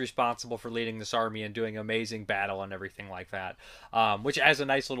think he's responsible for leading this army and doing amazing battle and everything like that. Which has a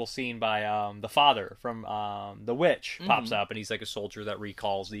nice little scene by the father from The Witch pops up, and he's like a soldier that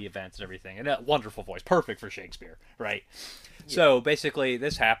recalls the events and everything. And a wonderful voice. Perfect for Shakespeare, right? Yeah. So basically,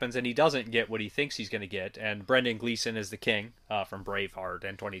 this happens, and he doesn't get what he thinks he's going to get. And Brendan Gleeson is the king from Braveheart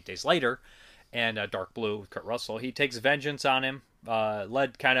and 28 Days Later, and Dark Blue with Kurt Russell. He takes vengeance on him,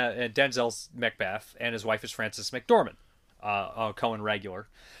 led kind of Denzel's Macbeth, and his wife is Frances McDormand, Cohen regular.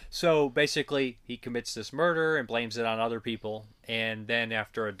 So basically, he commits this murder and blames it on other people. And then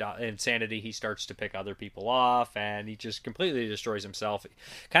after insanity, he starts to pick other people off, and he just completely destroys himself.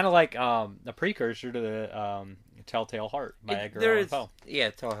 Kind of like a precursor to the Telltale Heart by Edgar Allan Poe. Yeah,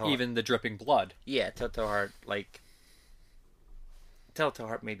 Telltale Heart. Even the dripping blood. Yeah, Telltale Heart, Telltale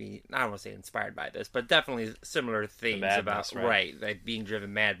Heart maybe, I don't want to say inspired by this, but definitely similar themes about, right, like being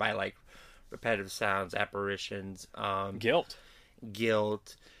driven mad by, like, repetitive sounds, apparitions, guilt,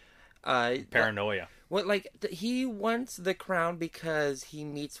 paranoia. He wants the crown because he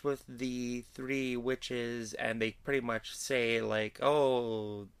meets with the three witches, and they pretty much say, like,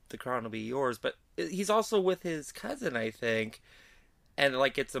 oh, the crown will be yours, but he's also with his cousin, I think, and,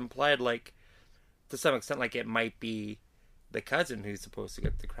 like, it's implied, like, to some extent, like, it might be the cousin who's supposed to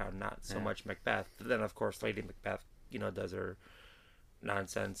get the crown, not so much Macbeth. But then, of course, Lady Macbeth, does her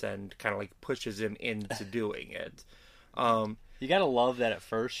nonsense and kind of, like, pushes him into doing it. You gotta love that at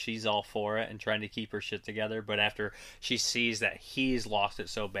first she's all for it and trying to keep her shit together, but after she sees that he's lost it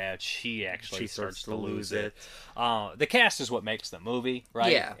so bad, she actually starts to lose it. The cast is what makes the movie,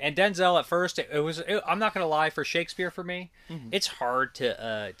 right? Yeah. And Denzel at first, I'm not gonna lie, for Shakespeare for me, it's hard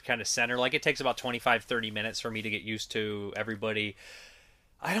to kind of center. Like, it takes about 25-30 minutes for me to get used to everybody.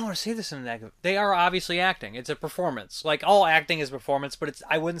 I don't want to say this in a negative. They are obviously acting. It's a performance. Like, all acting is performance, but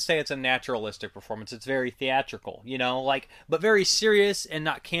I wouldn't say it's a naturalistic performance. It's very theatrical, but very serious and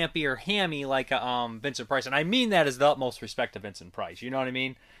not campy or hammy like Vincent Price. And I mean that as the utmost respect to Vincent Price. You know what I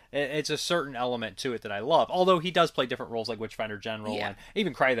mean? It's a certain element to it that I love. Although he does play different roles like Witchfinder General and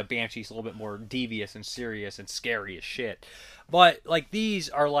even Cry of the Banshee's a little bit more devious and serious and scary as shit. But, like, these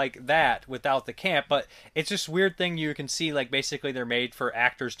are like that without the camp. But it's this weird thing you can see, like, basically they're made for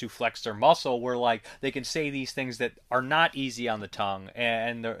actors to flex their muscle where, like, they can say these things that are not easy on the tongue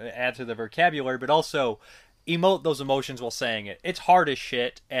and add to the vocabulary, but also emote those emotions while saying it. It's hard as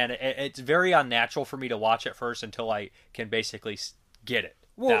shit, and it's very unnatural for me to watch at first until I can basically get it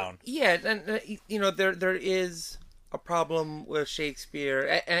down. Yeah, and, there is a problem with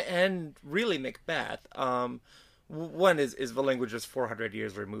Shakespeare and really Macbeth. One is the language is 400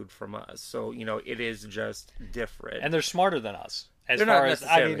 years removed from us, so it is just different. And they're smarter than us. They're not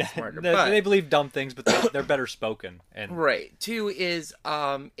necessarily smarter, but they believe dumb things, but they're better spoken. And right. Two is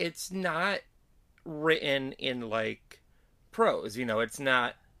it's not written in, like, prose. It's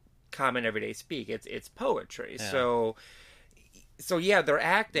not common everyday speak. It's poetry. Yeah. So yeah, they're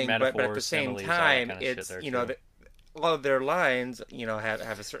acting, but at the same time, it's all of their lines,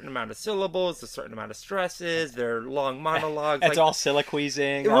 have a certain amount of syllables, a certain amount of stresses, they're long monologues. It's all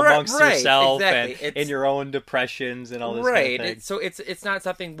soliloquizing amongst yourself and in your own depressions and all this kind of thing. So it's not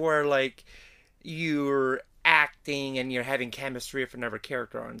something where, like, you're acting and you're having chemistry with another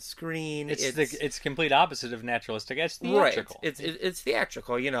character on screen. It's complete opposite of naturalistic. It's theatrical. Right. It's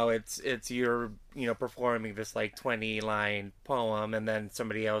theatrical. It's you're performing this, like, 20-line poem, and then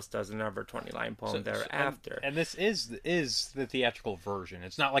somebody else does another 20-line poem thereafter. And this is the theatrical version.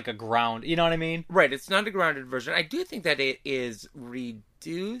 It's not like a ground. You know what I mean? Right. It's not a grounded version. I do think that it is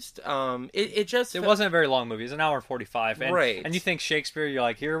reduced. It wasn't a very long movie. It's an hour and 45. Right. And you think Shakespeare, you're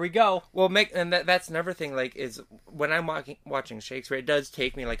like, here we go. Well, that's another thing. Like, is when I'm watching Shakespeare, it does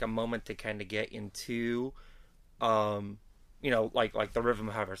take me, like, a moment to kind of get into, like the rhythm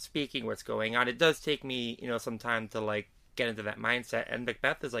of how they're speaking, what's going on. It does take me, some time to, like, get into that mindset. And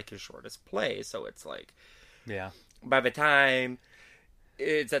Macbeth is like his shortest play, so it's like, Yeah. by the time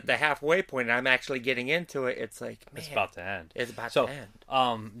it's at the halfway point and I'm actually getting into it, it's like, man, It's about to end. It's about So, to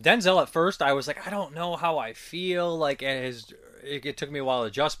end. Denzel at first, I was like, I don't know how I feel. Like, and it took me a while to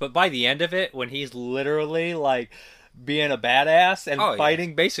adjust. But by the end of it, when he's literally like being a badass and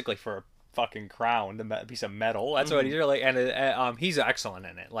fighting basically for a fucking crown, a piece of metal, that's what he's really. And he's excellent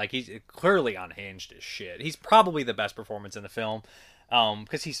in it. Like, he's clearly unhinged as shit. He's probably the best performance in the film.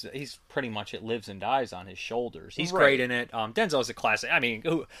 Because he's pretty much, it lives and dies on his shoulders. He's great in it. Denzel's a classic. I mean,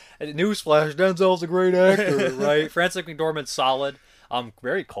 newsflash, Denzel's a great actor, right? Francis McDormand's solid.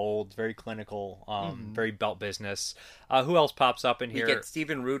 Very cold, very clinical, very belt business. Who else pops up in here? You get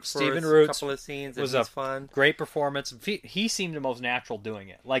Stephen Root for a couple of scenes. It was fun. Great performance. He seemed the most natural doing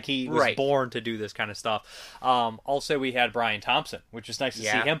it. Like, he was born to do this kind of stuff. Also, we had Brian Thompson, which is nice to see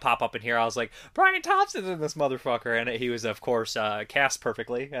him pop up in here. I was like, Brian Thompson's in this motherfucker. And he was, of course, cast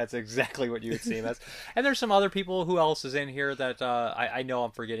perfectly. That's exactly what you would see him as. And there's some other people. Who else is in here that I know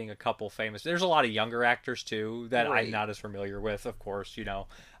I'm forgetting a couple famous. There's a lot of younger actors, too, that I'm not as familiar with, of course. You know,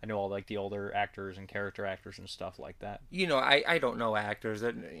 I know all like the older actors and character actors and stuff like that. You know, I don't know actors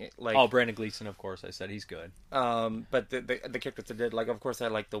that like. Brandon Gleeson, of course. I said he's good. But the characters I did, like, of course I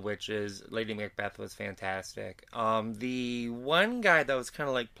like the witches. Lady Macbeth was fantastic. The one guy that was kind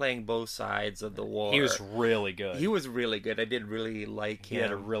of like playing both sides of the war. He was really good. He was really good. I did really like him. He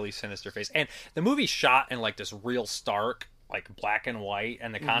had a really sinister face, and the movie's shot in like this real stark, like black and white,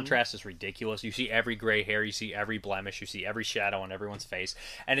 and the contrast is ridiculous. You see every gray hair, you see every blemish, you see every shadow on everyone's face,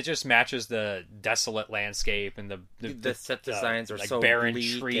 and it just matches the desolate landscape and the set designs are like so barren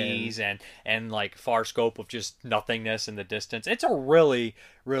bleak trees and like far scope of just nothingness in the distance. It's a really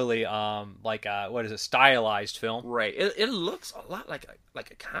what is it, stylized film. Right. It looks a lot like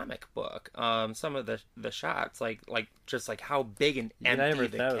a comic book. Some of the shots, like just like how big and empty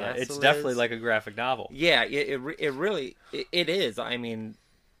the castle is. It's definitely like a graphic novel. Yeah, it really it is. I mean,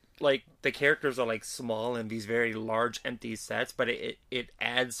 like, the characters are like small in these very large empty sets, but it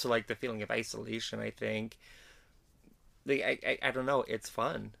adds to like the feeling of isolation, I think. I don't know, it's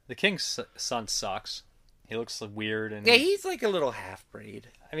fun. The king's son sucks. He looks weird and he's like a little half breed.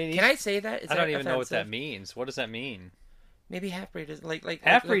 I mean, can I say that? I don't even know what that means. What does that mean? Maybe half-breed is like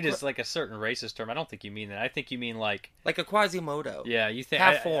half-breed is like a certain racist term. I don't think you mean that. I think you mean like a Quasimodo. Yeah, you think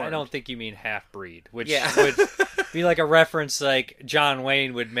half-formed. I don't think you mean half-breed, which yeah. would be like a reference like John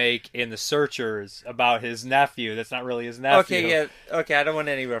Wayne would make in The Searchers about his nephew. That's not really his nephew. Okay, yeah. Okay, I don't want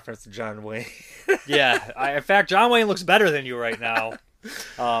any reference to John Wayne. Yeah, in fact, John Wayne looks better than you right now.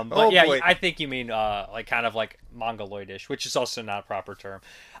 But boy. I think you mean like kind of like mongoloidish, which is also not a proper term.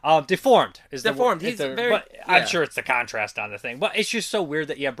 Deformed is deformed. He's very. But I'm sure it's the contrast on the thing, but it's just so weird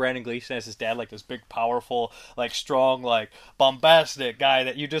that you have Brandon Gleeson as his dad, like this big, powerful, like strong, like bombastic guy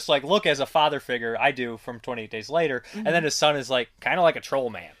that you just like look as a father figure. I do from 28 Days Later, and then his son is like kind of like a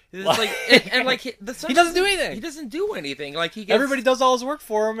troll man. The son he doesn't do anything. He doesn't do anything. Like he gets, everybody does all his work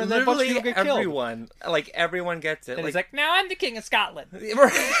for him, and then a bunch of people get killed. Everyone gets it. And he's like, now I'm the king of Scotland.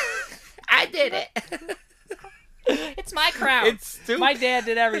 I did it. It's my crown. It's stupid. My dad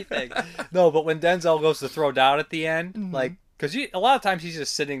did everything. No, but when Denzel goes to throw down at the end, like, because a lot of times he's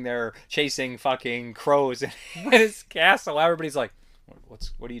just sitting there chasing fucking crows in his castle. Everybody's like,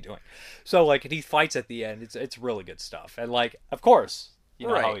 what are you doing? So like, he fights at the end. It's really good stuff. And like, of course, you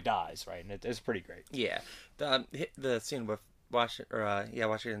know how he dies, right? And it's pretty great. Yeah, the scene with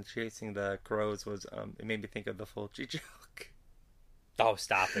Washington chasing the crows was it made me think of the Fulci joke. Oh,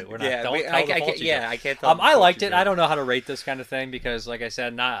 stop it! We're not. I can't tell. I liked it. I don't know how to rate this kind of thing because, like I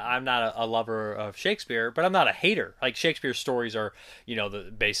said, I'm not a lover of Shakespeare, but I'm not a hater. Like, Shakespeare's stories are,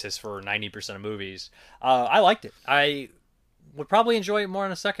 the basis for 90% of movies. I liked it. I would probably enjoy it more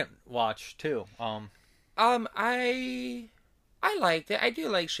on a second watch too. I liked it. I do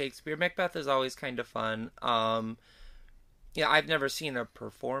like Shakespeare. Macbeth is always kind of fun. I've never seen a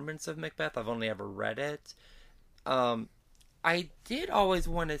performance of Macbeth. I've only ever read it. I did always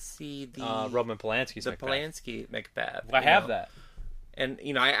want to see the Roman Polanski's Macbeth. Polanski Macbeth. I have that, and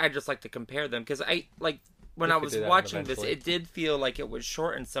I just like to compare them because when I was watching this, it did feel like it was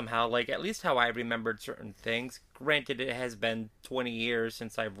shortened somehow. Like, at least how I remembered certain things. Granted, it has been 20 years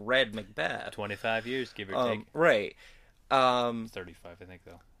since I've read Macbeth. 25 years, give or take. Right. 35, I think,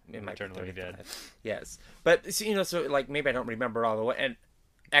 though. It might be 35. Dead. Yes, but so like maybe I don't remember all the way. And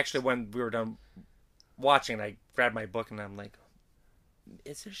actually, when we were done watching, I grabbed my book and I'm like,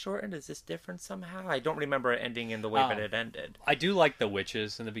 is this shortened? Is this different somehow? I don't remember it ending in the way that it ended. I do like the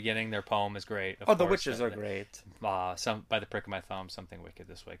witches in the beginning. Their poem is great. The witches are great. Some by the prick of my thumb, something wicked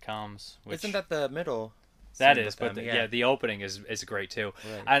this way comes. Isn't that the middle? That scene is, with but them, the opening is great too,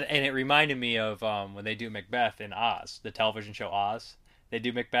 Right. and it reminded me of when they do Macbeth in Oz, the television show Oz. They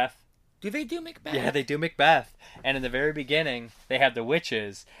do Macbeth. Do they do Macbeth? Yeah, they do Macbeth, and in the very beginning they have the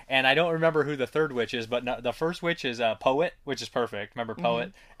witches, and I don't remember who the third witch is, but no, the first witch is Poet, which is perfect. Remember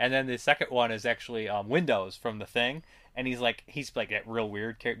Poet, and then the second one is actually Windows from The Thing, and he's like that real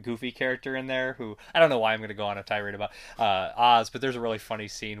weird, goofy character in there who I don't know why I'm going to go on a tirade about Oz, but there's a really funny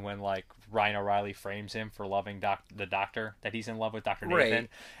scene when like Ryan O'Reilly frames him for loving the doctor that he's in love with, Dr. Nathan, Right.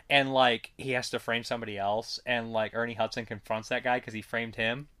 and like he has to frame somebody else, and like Ernie Hudson confronts that guy because he framed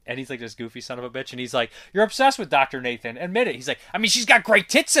him, and he's like this goofy son of a bitch, and he's like, "You're obsessed with Dr. Nathan, admit it." He's like, "I mean, she's got great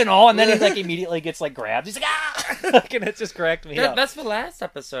tits and all," and then he like immediately gets like grabbed. He's like, "Ah!" and it just cracked me up. That's the last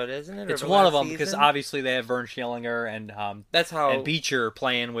episode, isn't it? It's Or one of last them because season? obviously they have Vern Schillinger and That's how. and Beecher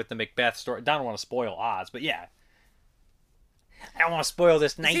playing with the Macbeth story. I don't want to spoil Oz, but yeah. I don't want to spoil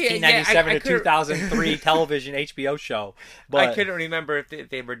this 1997 I to 2003 television HBO show. But I couldn't remember if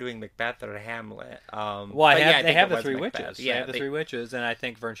they were doing Macbeth or Hamlet. well, But yeah, I they think have it the was three Macbeth. witches. Yeah, they have the three witches, and I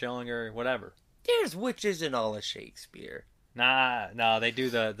think Vern Schillinger, whatever. There's witches in all of Shakespeare. Nah, no, they do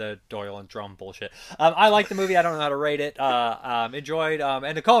the Doyle and Drum bullshit. I like the movie. I don't know how to rate it. Enjoyed.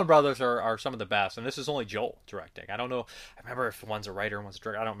 And the Coen brothers are some of the best. And this is only Joel directing. I don't know. I remember if one's a writer and one's a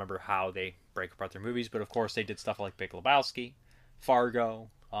director. I don't remember how they break apart their movies. But of course, they did stuff like Big Lebowski, Fargo,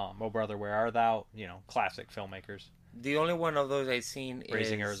 Oh Brother, Where Art Thou? You know, classic filmmakers. The only one of those I've seen is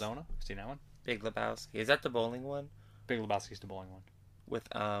Raising Arizona. Seen that one? Big Lebowski. Is that the bowling one? Big Lebowski's the bowling one. With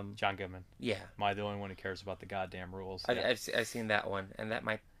John Goodman. yeah, Am I the only one who cares about the goddamn rules? I've seen that one, and that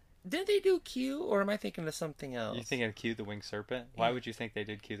might. Didn't they do Q, or am I thinking of something else? You thinking of Q the Winged Serpent? Why would you think they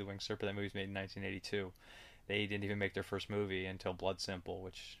did Q the Winged Serpent? That movie was made in 1982. They didn't even make their first movie until Blood Simple,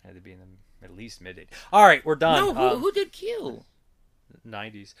 which had to be in the at least mid-80s. All right, we're done. No, who did Q?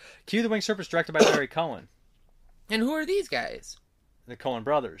 90s. Q the Winged Serpent is directed by Larry Cohen. And who are these guys? The Cohen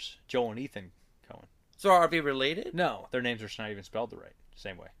brothers, Joel and Ethan Cohen. So are they related? No, their names are not even spelled the right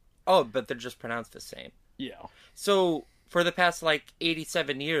same way. Oh, but they're just pronounced the same. Yeah. So for the past like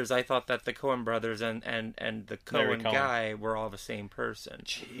 87 years, I thought that the Coen brothers and the Larry Coen Cohen. guy were all the same person.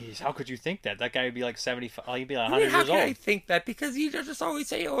 Jeez, how could you think that? That guy would be like 75. He'd be like I mean, 100 how years can I old. think that? Because you just always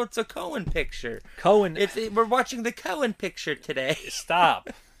say, "Oh, it's a Coen picture." Cohen. We're watching the Coen picture today. Stop.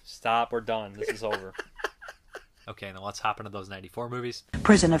 We're done. This is over. Okay, now let's hop into those 94 movies.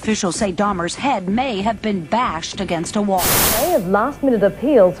 Prison officials say Dahmer's head may have been bashed against a wall. As last-minute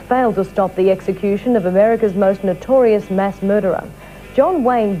appeals failed to stop the execution of America's most notorious mass murderer, John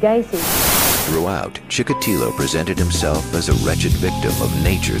Wayne Gacy. Throughout, Chikatilo presented himself as a wretched victim of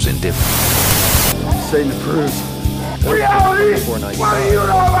nature's indifference. Satan approves. Reality! What do you know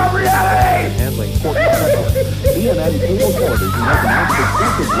about reality? Handling 40 CNN cable television has announced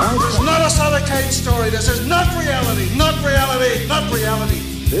exclusive live. It's not a Solitaire story. This is not reality. Not reality. Not reality.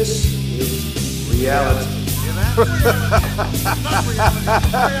 This is reality. Not reality.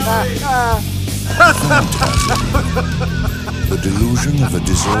 Not reality. The delusion of a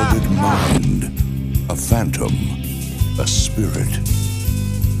disordered mind, a phantom, a spirit,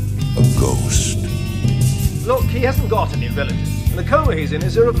 a ghost. Look, he hasn't got any relatives, and the coma he's in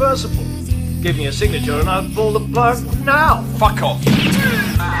is irreversible. Give me a signature and I'll pull the plug now. Fuck off.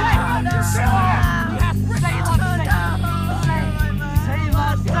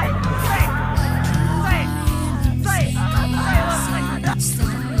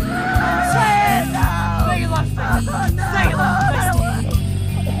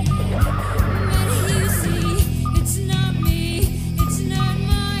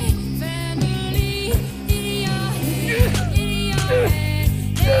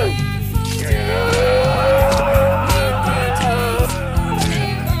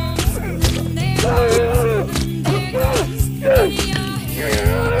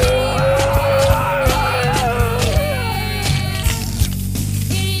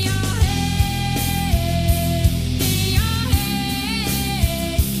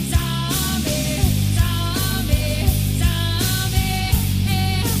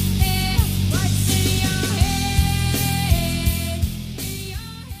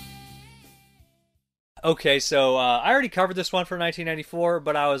 Okay, so I already covered this one for 1994,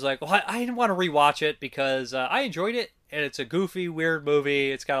 but I was like, well, I didn't want to rewatch it because I enjoyed it, and it's a goofy, weird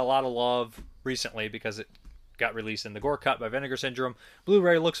movie. It's got a lot of love recently because it got released in the Gore Cut by Vinegar Syndrome.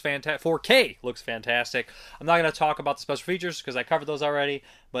 Blu-ray looks fantastic. 4K looks fantastic. I'm not going to talk about the special features because I covered those already,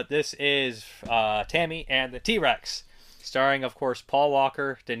 but this is Tammy and the T-Rex, starring, of course, Paul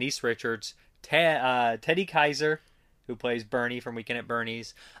Walker, Denise Richards, Teddy Kaiser, who plays Bernie from Weekend at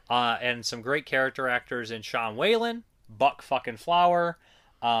Bernie's, and some great character actors in Sean Whalen, Buck fucking Flower,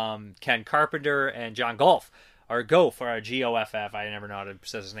 Ken Carpenter and John Goff. Or Goff, or Goff. I never know how to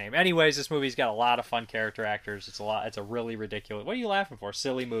say his name. Anyways, this movie's got a lot of fun character actors. It's a really ridiculous. What are you laughing for?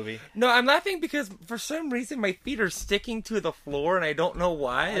 Silly movie. No, I'm laughing because for some reason my feet are sticking to the floor, and I don't know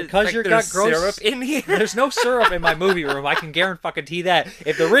why. Because like you've got gross syrup in here. There's no syrup in my movie room. I can guarantee that.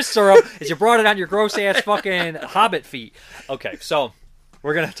 If there is syrup, it's you brought it on your gross ass fucking Hobbit feet. Okay, so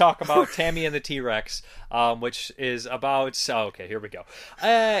we're gonna talk about Tammy and the T-Rex, which is about. Oh, okay, here we go.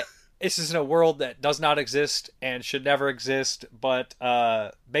 This is in a world that does not exist and should never exist, but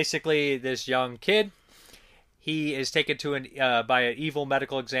basically this young kid, he is taken to by an evil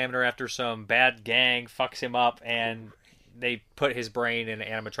medical examiner after some bad gang fucks him up, and they put his brain in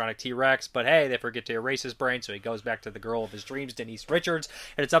an animatronic T-Rex, but hey, they forget to erase his brain, so he goes back to the girl of his dreams, Denise Richards,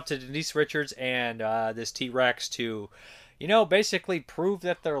 and it's up to Denise Richards and this T-Rex to... basically prove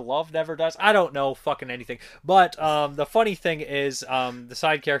that their love never dies. I don't know fucking anything. But the funny thing is the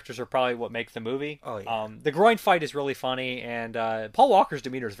side characters are probably what make the movie. Oh, yeah. The groin fight is really funny, and Paul Walker's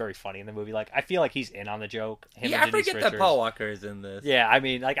demeanor is very funny in the movie. Like, I feel like he's in on the joke. I forget that Paul Walker is in this. Yeah, I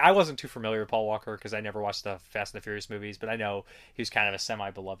mean, like, I wasn't too familiar with Paul Walker because I never watched the Fast and the Furious movies, but I know he was kind of a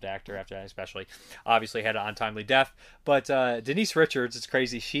semi-beloved actor after that, especially. Obviously had an untimely death. But Denise Richards, it's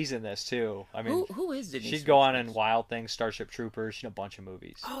crazy, she's in this, too. I mean, who is Denise She'd go on in Wild Things, Starship Troopers, a bunch of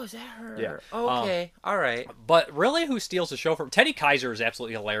movies. Oh, is that her? Yeah. Okay. All right. But really, who steals the show from... Teddy Kaiser is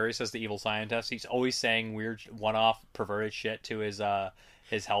absolutely hilarious as the evil scientist. He's always saying weird, one-off, perverted shit to his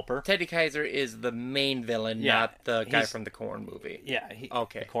helper. Teddy Kaiser is the main villain, not the guy from the Corn movie. Yeah.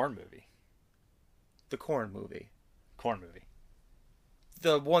 Okay. The Corn movie. The Corn movie. Corn movie.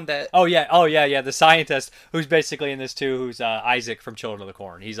 The one that... Oh, yeah. The scientist who's basically in this, too, who's Isaac from Children of the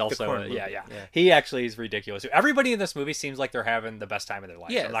Corn. He's also... Yeah. He actually is ridiculous. Everybody in this movie seems like they're having the best time of their life.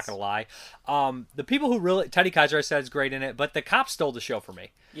 Yes. I'm not going to lie. The people who really... Teddy Kaiser, I said, is great in it, but the cops stole the show for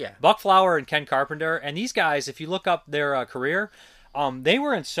me. Yeah. Buck Flower and Ken Carpenter. And these guys, if you look up their career... they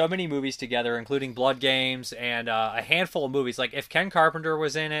were in so many movies together, including Blood Games and a handful of movies. Like, if Ken Carpenter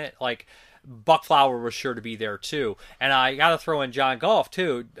was in it, like... Buck Flower was sure to be there too, and I got to throw in John Goff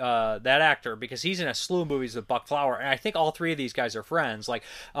too, that actor, because he's in a slew of movies with Buck Flower, and I think all three of these guys are friends. Like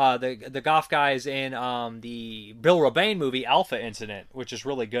the Goff guy is in the Bill Rebane movie Alpha Incident, which is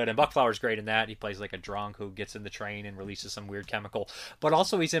really good, and Buck Flower's great in that. He plays like a drunk who gets in the train and releases some weird chemical, but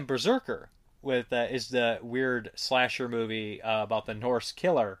also he's in Berserker. Is the weird slasher movie about the Norse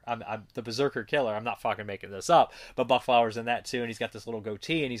killer, the Berserker killer. I'm not fucking making this up, but Buck Flower's in that too, and he's got this little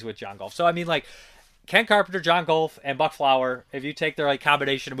goatee, and he's with John Goff. So I mean, like, Ken Carpenter, John Goff, and Buck Flower. If you take their like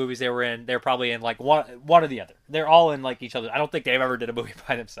combination of movies they were in, they're probably in like one or the other. They're all in like each other. I don't think they've ever did a movie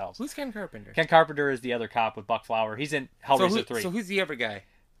by themselves. Who's Ken Carpenter? Ken Carpenter is the other cop with Buck Flower. He's in Hellraiser 3. So who's the other guy?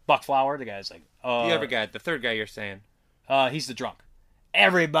 Buck Flower, the guy's like the other guy, the third guy you're saying. He's the drunk.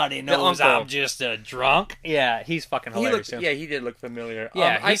 Everybody knows I'm just a drunk. Yeah, he's fucking hilarious. He did look familiar.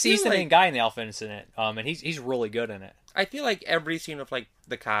 Yeah, he's the main guy in the Alpha Incident, and he's really good in it. I feel like every scene of like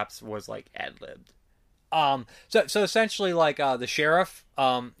the cops was like ad-libbed. So essentially, like the sheriff,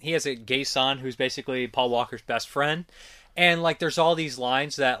 he has a gay son who's basically Paul Walker's best friend. And, like, there's all these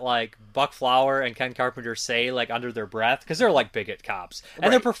lines that, like, Buck Flower and Ken Carpenter say, like, under their breath, because they're, like, bigot cops.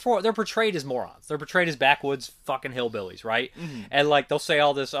 And they're portrayed as morons. They're portrayed as backwoods fucking hillbillies, right? Mm-hmm. And, like, they'll say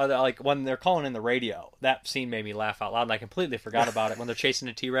all this other, like, when they're calling in the radio, that scene made me laugh out loud, and I completely forgot about it. When they're chasing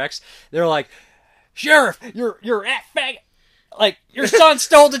the T-Rex, they're like, Sheriff, you're at faggot. Like, your son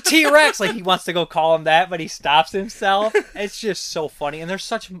stole the T-Rex. Like, he wants to go call him that, but he stops himself. It's just so funny. And it's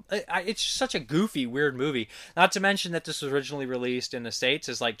such a goofy, weird movie. Not to mention that this was originally released in the States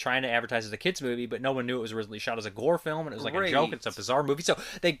as, like, trying to advertise as a kid's movie, but no one knew it was originally shot as a gore film, and it was like a joke. It's a bizarre movie. So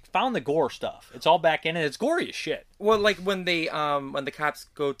they found the gore stuff. It's all back in it. It's gory as shit. Well, like, when the cops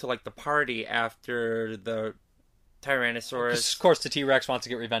go to, like, the party after the Tyrannosaurus. Of course, the T-Rex wants to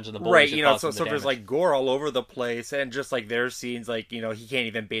get revenge on the bullies. Right, you know, so there's like gore all over the place, and just like there's scenes like, you know, he can't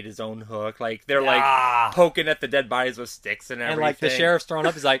even bait his own hook. Like they're like poking at the dead bodies with sticks and everything. And like the sheriff's throwing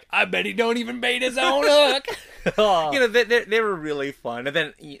up, he's like, I bet he don't even bait his own hook. You know, they were really fun. And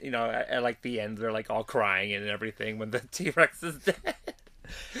then, you know, at like the end, they're like all crying and everything when the T-Rex is dead.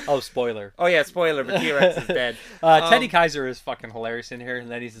 Oh, spoiler. Oh, yeah, spoiler, but T-Rex is dead. Teddy Kaiser is fucking hilarious in here, and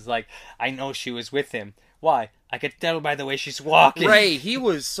then he's just like, I know she was with him. Why? I could tell by the way she's walking. Right, he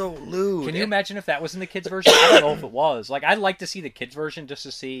was so lewd. Can you imagine if that was in the kids' version? I don't know if it was. Like, I'd like to see the kids' version just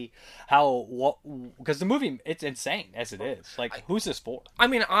to see because the movie, it's insane as it is. Like, who's this for? I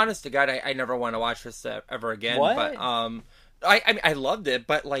mean, honest to God, I never want to watch this ever again. What? But, I mean, I loved it,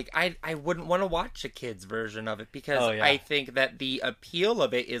 but, like, I wouldn't want to watch a kid's version of it because I think that the appeal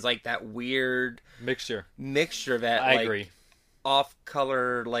of it is, like, that weird... Mixture that, I like, agree.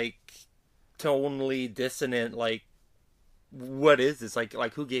 off-color, like, tonally dissonant, like, what is this? Like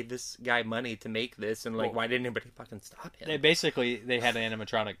who gave this guy money to make this? And, like, why didn't anybody fucking stop him? They had an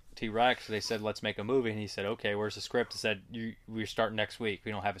animatronic T-Rex. They said, let's make a movie. And he said, okay, where's the script? He said, we're starting next week.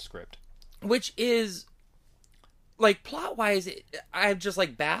 We don't have a script. Which is, like, plot-wise, I'm just,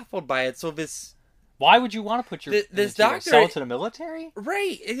 like, baffled by it. So this... Why would you want to put this doctor... sell it to the military?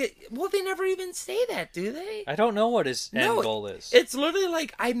 Right. Well, they never even say that, do they? I don't know what his end goal is. It's literally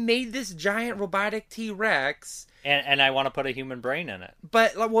like, I made this giant robotic T-Rex... And I want to put a human brain in it.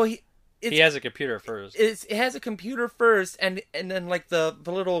 But, well, he has a computer first. It has a computer first, and then, like, the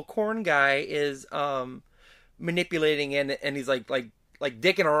little corn guy is manipulating it, and he's like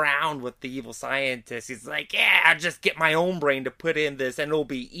dicking around with the evil scientist. He's like, yeah, I'll just get my own brain to put in this, and it'll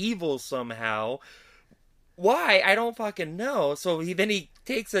be evil somehow. Why? I don't fucking know. So then he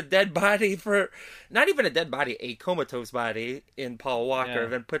takes a dead body not even a dead body, a comatose body in Paul Walker,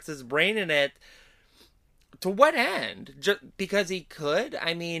 and puts his brain in it. To what end? Just because he could?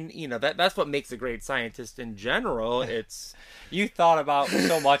 I mean, you know, that's what makes a great scientist in general. It's... You thought about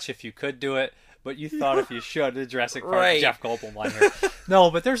so much if you could do it, but you thought if you should, the Jurassic Park, right. Jeff Goldblum line here.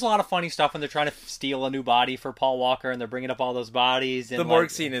 No, but there's a lot of funny stuff when they're trying to steal a new body for Paul Walker, and they're bringing up all those bodies. And the morgue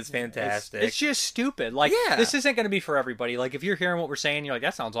scene is fantastic. It's just stupid. Like, this isn't going to be for everybody. Like, if you're hearing what we're saying, you're like,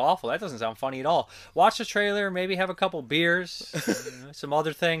 that sounds awful. That doesn't sound funny at all. Watch the trailer, maybe have a couple beers, some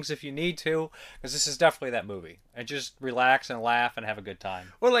other things if you need to, because this is definitely that movie. And just relax and laugh and have a good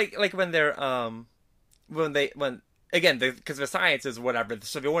time. Well, like when they're again, because the science is whatever,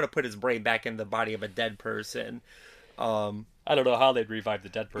 so they want to put his brain back in the body of a dead person. I don't know how they'd revive the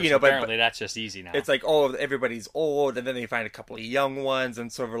dead person. You know, apparently that's just easy now. It's like, oh, everybody's old, and then they find a couple of young ones,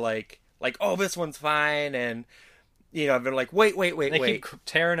 and so we're like, oh, this one's fine, and, you know, they're like, wait. They keep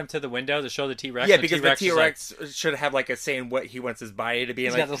tearing him to the window to show the T-Rex. Yeah, because the T-Rex should have, like, a saying what he wants his body to be.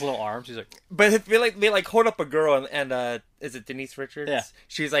 He's got those little arms. He's like... But they hold up a girl, and is it Denise Richards? Yeah.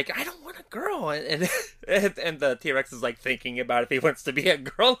 She's like, I don't want a girl. And the T-Rex is, like, thinking about if he wants to be a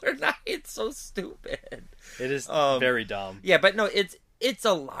girl or not. It's so stupid. It is very dumb. Yeah, but no, it's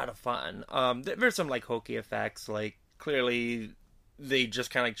a lot of fun. There's some, like, hokey effects. Like, clearly... They just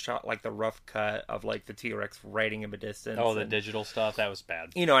kind of like shot like the rough cut of like the T-Rex riding in the distance. Oh, the digital stuff, that was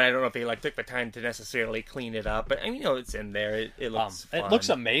bad. You know, and I don't know if they like took the time to necessarily clean it up, but I mean, you know, it's in there. It looks fun. It looks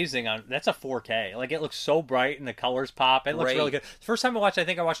amazing that's a 4K. Like, it looks so bright and the colors pop. It looks really good. The first time I watched, I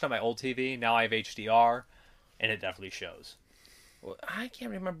think I watched on my old TV. Now I have HDR, and it definitely shows. Well, I can't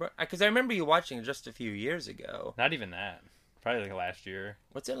remember because I remember you watching it just a few years ago. Not even that. Probably like last year.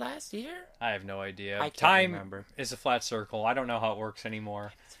 Was it last year? I have no idea. I can't remember. Time is a flat circle. I don't know how it works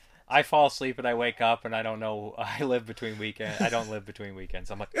anymore. I fall asleep and I wake up and I don't know. I live between weekends. I don't live between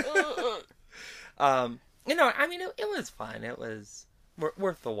weekends. I'm like, you know, I mean, it was fun. It was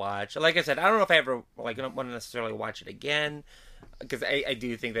worth the watch. Like I said, I don't know if I ever like don't want to necessarily watch it again because I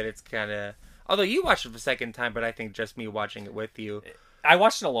do think that it's kind of. Although you watched it the second time, but I think just me watching it with you. I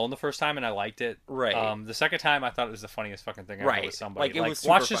watched it alone the first time and I liked it. Right. The second time I thought it was the funniest fucking thing ever with somebody. Like, it was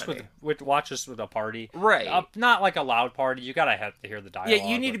watch super this watch this with a party. Right. Not like a loud party. You gotta have to hear the dialogue. Yeah,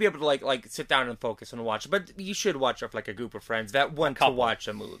 you need to be able to like sit down and focus and watch. But you should watch with like a group of friends that want to watch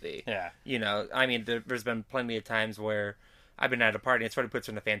a movie. Yeah. You know, I mean, there's been plenty of times where I've been at a party and somebody puts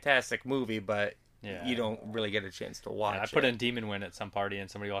in a fantastic movie, but you don't really get a chance to watch it. I put in Demon Wind at some party and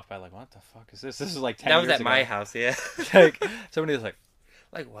somebody walked by like, what the fuck is this? This is like 10 years ago. That was at my house, yeah. Like, somebody was like,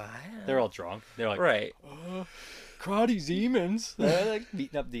 what? They're all drunk. They're like, right. Karate demons. They're like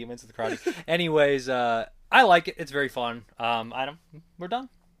beating up demons with karate. Anyways, I like it. It's very fun. Adam, we're done?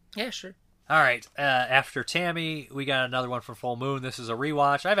 Yeah, sure. All right. After Tammy, we got another one for Full Moon. This is a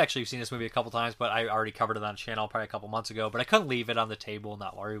rewatch. I've actually seen this movie a couple times, but I already covered it on the channel probably a couple months ago. But I couldn't leave it on the table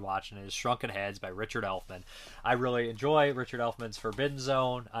not while rewatching it. It's Shrunken Heads by Richard Elfman. I really enjoy Richard Elfman's Forbidden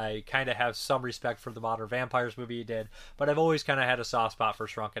Zone. I kind of have some respect for the Modern Vampires movie he did, but I've always kind of had a soft spot for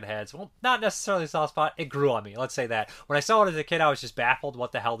Shrunken Heads. Well, not necessarily a soft spot. It grew on me. Let's say that. When I saw it as a kid, I was just baffled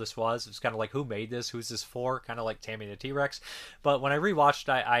what the hell this was. It was kind of like, who made this? Who's this for? Kind of like Tammy the T-Rex. But when I rewatched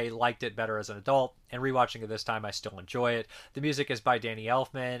it, I liked it better as an adult. And rewatching it this time, I still enjoy it. The music is by Danny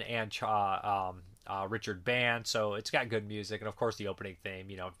Elfman and Richard Band, so it's got good music. And of course, the opening theme,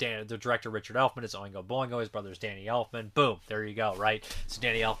 you know, the director Richard Elfman is Oingo Boingo. His brother's Danny Elfman. Boom, there you go, right? So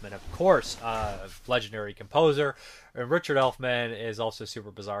Danny Elfman, of course, legendary composer. And Richard Elfman is also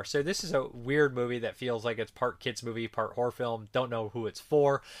super bizarre. So this is a weird movie that feels like it's part kids movie, part horror film. Don't know who it's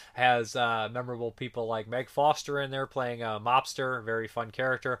for. Has memorable people like Meg Foster in there playing a mobster, very fun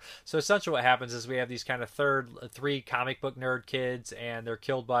character. So essentially what happens is we have these kind of three comic book nerd kids, and they're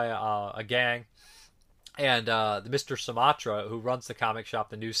killed by a gang. and the Mr. Sumatra, who runs the comic shop,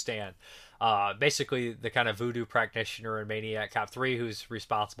 the newsstand, basically the kind of voodoo practitioner in Maniac Cop 3 who's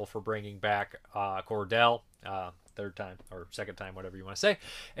responsible for bringing back Cordell, third time or second time, whatever you want to say,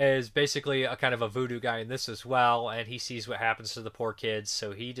 is basically a kind of a voodoo guy in this as well, and he sees what happens to the poor kids,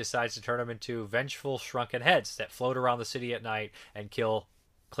 so he decides to turn them into vengeful shrunken heads that float around the city at night and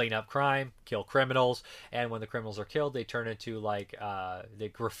clean up crime, kill criminals, and when the criminals are killed, they turn into like the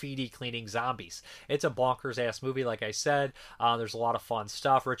graffiti cleaning zombies. It's a bonkers ass movie, like I said. There's a lot of fun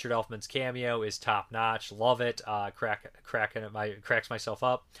stuff. Richard Elfman's cameo is top notch. Love it. Cracks myself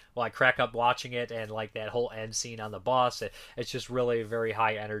up. Well, I crack up watching it, and like that whole end scene on the bus. It's just really very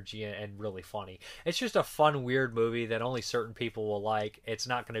high energy and really funny. It's just a fun, weird movie that only certain people will like. It's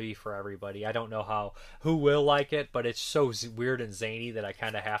not going to be for everybody. I don't know who will like it, but it's so weird and zany that I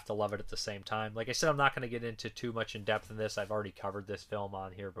kind of have to love it at the same time. Like I said, I'm not going to get into too much in depth in this. I've already covered this film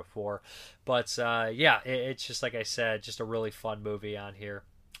on here before, but it's just like I said, just a really fun movie on here.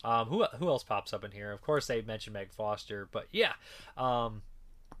 Who else pops up in here? Of course, they mentioned Meg Foster, but yeah.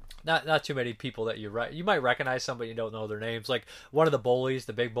 Not too many people that you might recognize some, but you don't know their names. Like one of the bullies,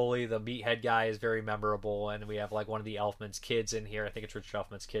 the big bully, the meathead guy is very memorable, and we have like one of the Elfman's kids in here. I think it's Richard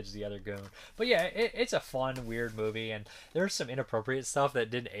Elfman's kids, the other goon. But yeah, it's a fun, weird movie, and there's some inappropriate stuff that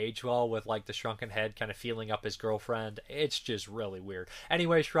didn't age well with like the shrunken head kind of feeling up his girlfriend. It's just really weird.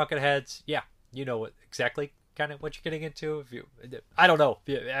 Anyway, shrunken heads, yeah, you know exactly kind of what you're getting into. I don't know.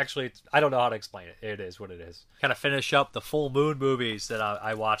 Actually, I don't know how to explain it. It is what it is. Kind of finish up the full moon movies that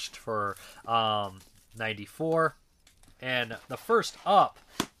I watched for 94. And the first up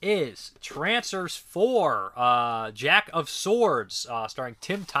is Trancers 4, Jack of Swords, starring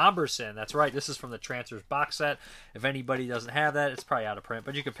Tim Tomberson. That's right, this is from the Trancers box set. If anybody doesn't have that, it's probably out of print,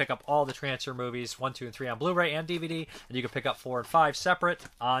 but you can pick up all the Trancer movies, 1, 2, and 3 on Blu-ray and DVD, and you can pick up 4 and 5 separate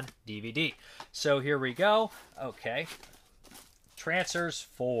on DVD. So here we go. Okay. Trancers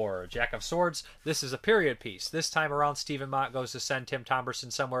 4, Jack of Swords. This is a period piece. This time around, Stephen Mott goes to send Tim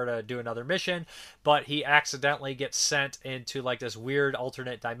Tomberson somewhere to do another mission, but he accidentally gets sent into like this weird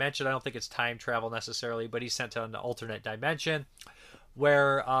alternate dimension. I don't think it's time travel necessarily, but he's sent to an alternate dimension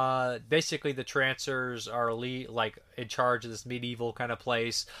where basically the Trancers are like in charge of this medieval kind of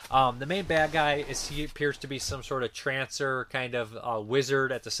place. The main bad guy he appears to be some sort of Trancer kind of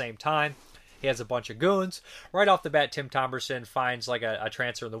wizard at the same time. He has a bunch of goons. Right off the bat, Tim Tomberson finds like a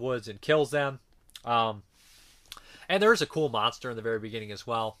Trancer in the woods and kills them. And there's a cool monster in the very beginning as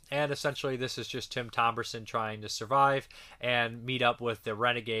well. And essentially this is just Tim Tomberson trying to survive and meet up with the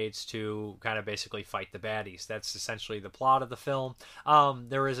renegades to kind of basically fight the baddies. That's essentially the plot of the film.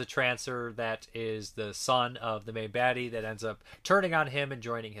 There is a Trancer that is the son of the main baddie that ends up turning on him and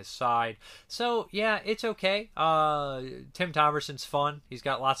joining his side. So yeah, it's okay. Tim Tomberson's fun. He's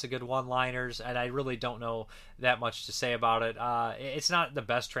got lots of good one-liners, and I really don't know that much to say about it. It's not the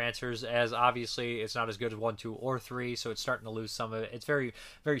best Trancers, as obviously it's not as good as 1, 2, or 3, so it's starting to lose some of it. It's very,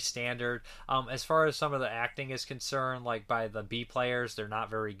 very standard. As far as some of the acting is concerned, like by the B players, they're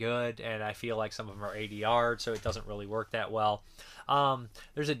not very good, and I feel like some of them are ADR'd, so it doesn't really work that well.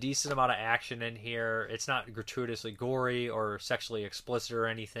 There's a decent amount of action in here. It's not gratuitously gory or sexually explicit or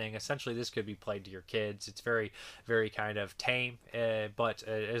anything. Essentially, this could be played to your kids. It's very, very kind of tame, but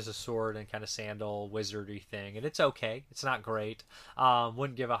it is a sword and kind of sandal wizardy thing, and it's okay. It's not great.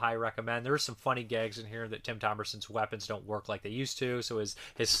 Wouldn't give a high recommend. There's some funny gags in here that Tim Tomberson's weapons don't work like they used to, so his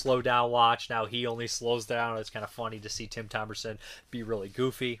slow down watch, now he only slows down. It's kind of funny to see Tim Tomberson be really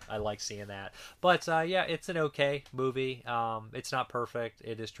goofy. I like seeing that. But yeah, it's an okay movie. It's not perfect.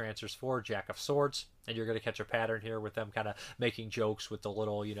 It is Trancers 4, Jack of Swords, and you're going to catch a pattern here with them kind of making jokes with the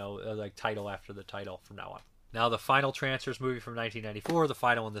little, like title after the title from now on. Now, the final Trancers movie from 1994, the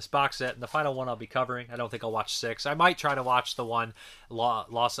final in this box set, and the final one I'll be covering. I don't think I'll watch 6. I might try to watch the one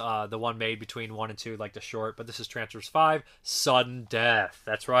the one made between 1 and 2, like the short, but this is Trancers 5, Sudden Death.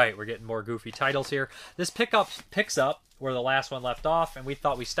 That's right, we're getting more goofy titles here. This picks up where the last one left off, and we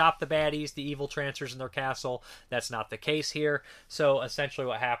thought we stopped the baddies, the evil Trancers in their castle. That's not the case here. So essentially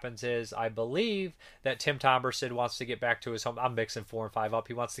what happens is, I believe that Tim Tomberson wants to get back to his home. I'm mixing 4 and 5 up.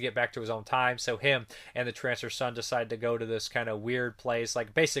 He wants to get back to his own time, so him and the Trancer son decide to go to this kind of weird place,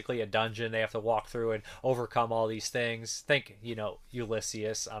 like basically a dungeon. They have to walk through and overcome all these things. Think,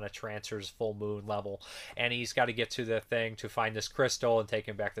 Ulysses on a Trancer's full moon level. And he's got to get to the thing to find this crystal and take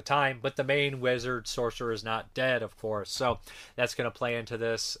him back to time. But the main wizard sorcerer is not dead, of course. So that's going to play into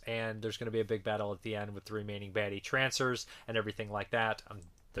this, and there's going to be a big battle at the end with the remaining baddie Trancers and everything like that.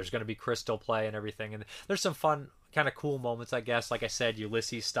 There's going to be crystal play and everything, and there's some fun kind of cool moments, I guess. Like I said,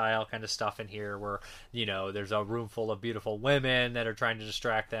 Ulysses style kind of stuff in here where, there's a room full of beautiful women that are trying to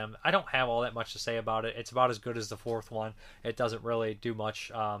distract them. I don't have all that much to say about it. It's about as good as the fourth one. It doesn't really do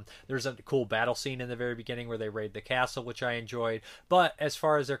much. There's a cool battle scene in the very beginning where they raid the castle, which I enjoyed. But as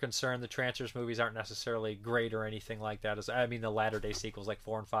far as they're concerned, the Trancers movies aren't necessarily great or anything like that. The latter day sequels like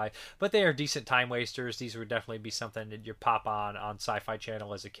 4 and 5, but they are decent time wasters. These would definitely be something that you pop on Sci-Fi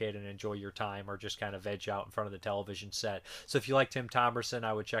Channel as a kid and enjoy your time, or just kind of veg out in front of the television set. So if you like Tim Thomerson,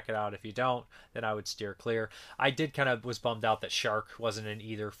 I would check it out. If you don't, then I would steer clear. I did kind of was bummed out that Shark wasn't in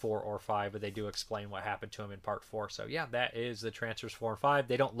either 4 or 5, but they do explain what happened to him in part 4. So yeah, that is the Trancers 4 and 5.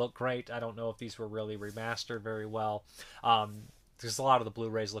 They don't look great. I don't know if these were really remastered very well. Because a lot of the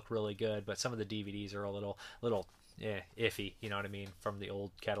Blu-rays look really good, but some of the DVDs are a little iffy, you know what I mean, from the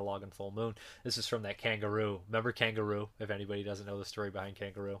old catalog and Full Moon. This is from that Kangaroo. Remember Kangaroo? If anybody doesn't know the story behind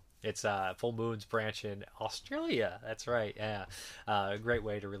Kangaroo, it's Full Moon's branch in Australia. That's right. Yeah, a great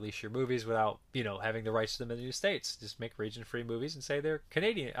way to release your movies without having the rights to them in the United States. Just make region-free movies and say they're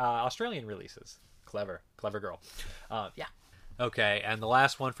Australian releases. Clever girl. Yeah. Okay, and the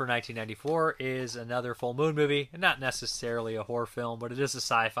last one for 1994 is another Full Moon movie. Not necessarily a horror film, but it is a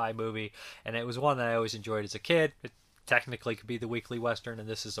sci-fi movie, and it was one that I always enjoyed as a kid. It technically could be the weekly western, and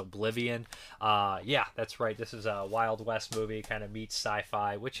this is Oblivion. Yeah, that's right. This is a Wild West movie, kind of meets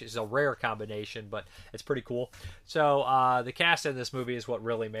sci-fi, which is a rare combination, but it's pretty cool. So the cast in this movie is what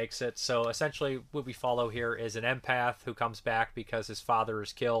really makes it. So essentially what we follow here is an empath who comes back because his father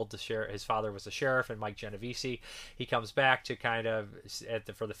is killed. His father was the sheriff, and Mike Genovese. He comes back to kind of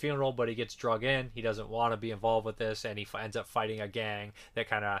for the funeral, but he gets drug in. He doesn't want to be involved with this, and he ends up fighting a gang that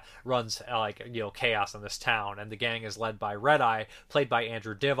kind of runs chaos in this town. And the gang is led by Red Eye, played by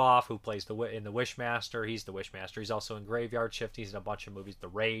Andrew Divoff, who plays in The Wishmaster. He's the Wishmaster. He's also in Graveyard Shift. He's in a bunch of movies. The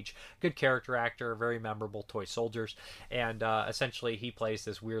Rage. Good character actor. Very memorable. Toy Soldiers. And essentially he plays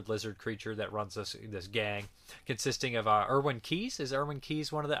this weird lizard creature that runs this gang, consisting of Erwin Keyes. Is Erwin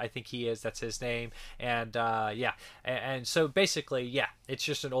Keyes one of the... I think he is. That's his name. And yeah. And so basically, yeah, it's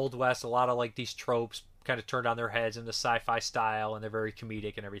just an Old West. A lot of like these tropes kind of turned on their heads in the sci-fi style, and they're very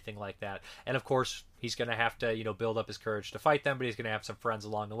comedic and everything like that. And of course, he's going to have to, build up his courage to fight them, but he's going to have some friends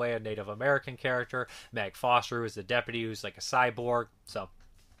along the way. A Native American character, Meg Foster, who is the deputy, who's like a cyborg. So,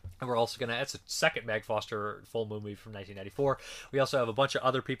 and we're also that's a second Meg Foster Full Moon movie from 1994. We also have a bunch of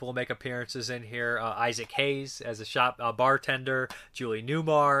other people who make appearances in here. Isaac Hayes as a bartender, Julie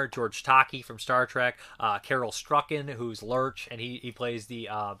Newmar, George Takei from Star Trek, Carol Strucken, who's Lurch, and he plays the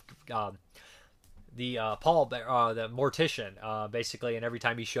Paul, the mortician, basically, and every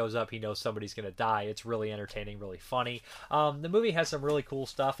time he shows up, he knows somebody's going to die. It's really entertaining, really funny. The movie has some really cool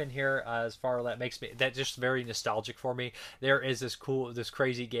stuff in here, as far as that just very nostalgic for me. There is this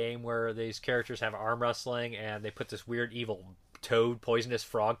crazy game where these characters have arm wrestling, and they put this weird evil poisonous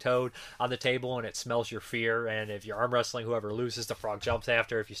frog toad on the table, and it smells your fear, and if you're arm wrestling, whoever loses, the frog jumps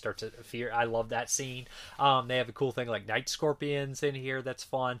after. If you start to fear, I love that scene. They have a cool thing like night scorpions in here that's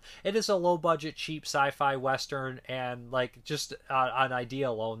fun. It is a low budget, cheap sci-fi western, and like just an idea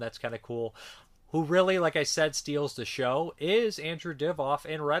alone, that's kind of cool. Who really, like I said, steals the show is Andrew Divoff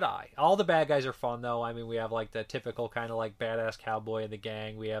in Red Eye. All the bad guys are fun, though. I mean, we have like the typical kind of like badass cowboy in the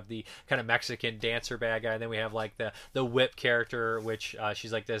gang. We have the kind of Mexican dancer bad guy, and then we have like the whip character, which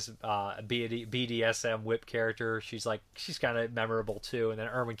she's like this BDSM whip character. She's kind of memorable too. And then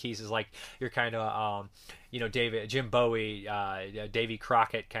Erwin Keyes is like your kind of Jim Bowie, Davy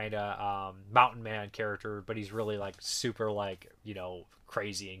Crockett kind of mountain man character, but he's really like super like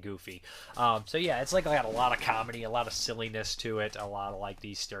crazy and goofy. So yeah, it's like got a lot of comedy, a lot of silliness to it, a lot of like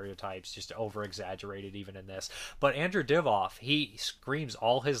these stereotypes just over exaggerated even in this. But Andrew Divoff, he screams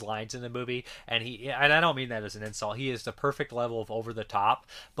all his lines in the movie, and I don't mean that as an insult. He is the perfect level of over the top.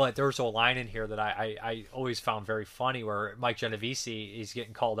 But there's a line in here that I always found very funny where Mike Genovese is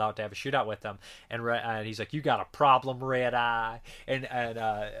getting called out to have a shootout with them, and he's like, "You got a problem, Red Eye?" And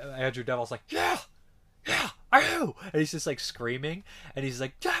Andrew Divoff's like, "Yeah, I do," and he's just like screaming, and he's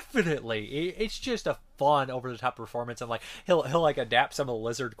like, "Definitely." It's just a fun over the top performance, and like he'll like adapt some of the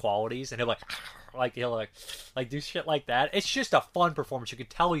lizard qualities, and he'll do shit like that. It's just a fun performance. You can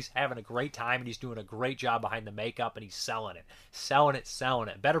tell he's having a great time, and he's doing a great job behind the makeup, and he's selling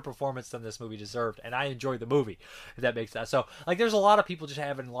it. Better performance than this movie deserved, and I enjoyed the movie, if that makes sense. So like there's a lot of people just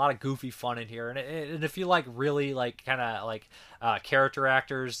having a lot of goofy fun in here, and if you like really like kind of like character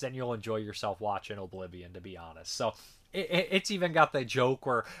actors, then you'll enjoy yourself watching Oblivion, to be honest. So it's even got the joke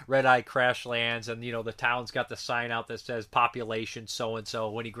where Red Eye crash lands, and the town's got the sign out that says population so and so.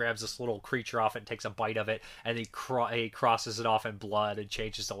 When he grabs this little creature off it and takes a bite of it, and he crosses it off in blood and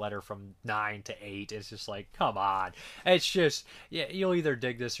changes the letter from 9 to 8. It's just like, come on. It's just, yeah, you'll either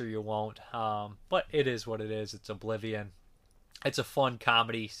dig this or you won't. But it is what it is. It's Oblivion. It's a fun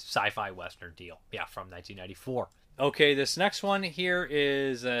comedy sci-fi western deal. Yeah, from 1994. Okay, this next one here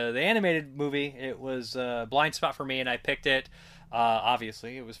is the animated movie. It was a blind spot for me, and I picked it.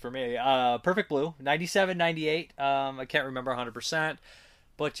 Obviously, it was for me. Perfect Blue, 97, 98. I can't remember 100%.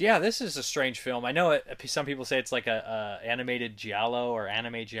 But yeah, this is a strange film. I know some people say it's like a animated giallo or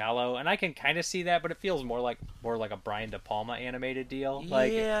anime giallo, and I can kind of see that, but it feels more like a Brian De Palma animated deal,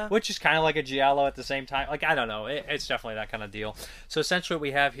 which is kind of like a giallo at the same time. Like, I don't know, it's definitely that kind of deal. So essentially, what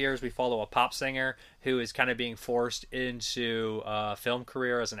we have here is we follow a pop singer who is kind of being forced into a film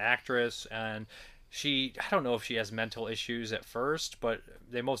career as an actress, and I don't know if she has mental issues at first, but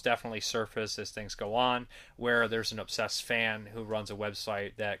they most definitely surface as things go on, where there's an obsessed fan who runs a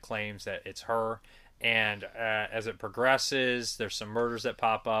website that claims that it's her. And as it progresses, there's some murders that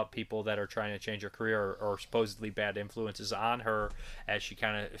pop up, people that are trying to change her career or supposedly bad influences on her as she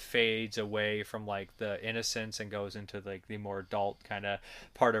kind of fades away from like the innocence and goes into like the more adult kind of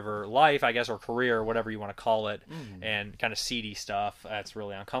part of her life, I guess, or career, whatever you want to call it, and kind of seedy stuff that's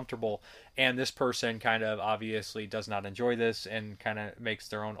really uncomfortable. And this person kind of obviously does not enjoy this and kind of makes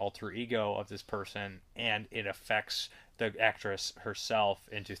their own alter ego of this person, and it affects the actress herself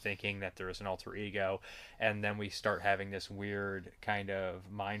into thinking that there is an alter ego. And then we start having this weird kind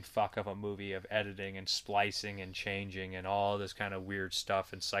of mind fuck of a movie of editing and splicing and changing and all this kind of weird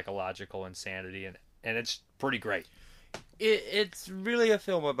stuff and psychological insanity, and it's pretty great. It's really a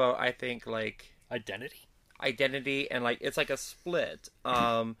film about, I think, like identity, and like it's like a split.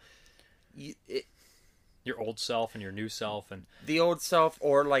 Your old self and your new self, and the old self,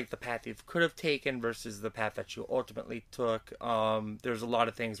 or like the path you could have taken versus the path that you ultimately took. There's a lot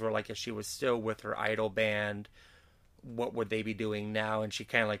of things where, like, if she was still with her idol band, what would they be doing now? And she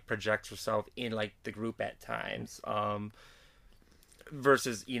kind of like projects herself in like the group at times.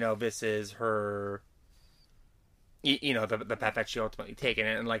 Versus, this is her, the path that she ultimately taken,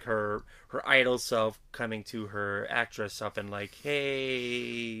 and like her idol self coming to her actress self and like,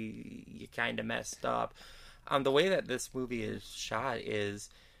 hey, you kind of messed up. The way that this movie is shot is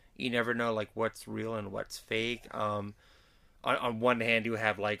you never know like what's real and what's fake. On one hand, you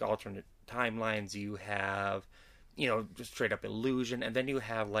have like alternate timelines, you have just straight up illusion, and then you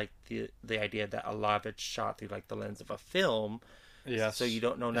have like the idea that a lot of it's shot through like the lens of a film. Yeah, so you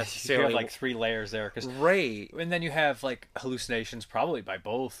don't know necessarily. You have like 3 layers there, right? And then you have like hallucinations, probably by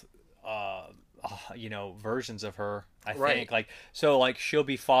both, versions of her. I think like she'll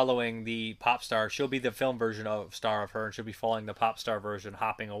be following the pop star. She'll be the film version of her, and she'll be following the pop star version,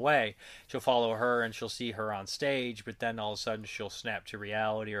 hopping away. She'll follow her, and she'll see her on stage, but then all of a sudden she'll snap to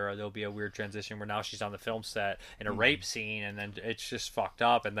reality, or there'll be a weird transition where now she's on the film set in a rape scene, and then it's just fucked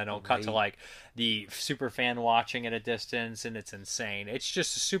up, and then it'll cut to like the super fan watching at a distance, and it's insane. It's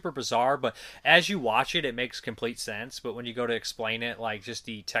just super bizarre, but as you watch it, it makes complete sense. But when you go to explain it, like just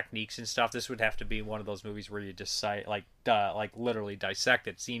the techniques and stuff, this would have to be one of those movies where you just like literally dissect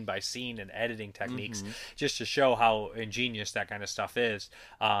it scene by scene and editing techniques just to show how ingenious that kind of stuff is.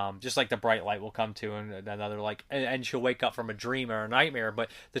 Just like the bright light will come to, and another like, and she'll wake up from a dream or a nightmare, but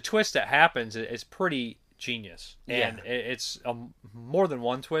the twist that happens is pretty genius, and it's more than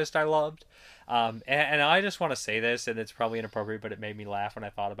one twist I loved. And I just want to say this, and it's probably inappropriate, but it made me laugh when I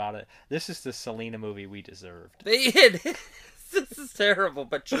thought about it. This is the Selena movie we deserved. This is terrible,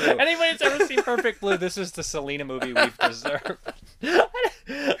 but true. Anybody that's ever seen Perfect Blue, this is the Selena movie we've deserved.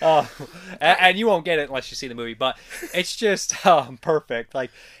 And you won't get it unless you see the movie, but it's just perfect.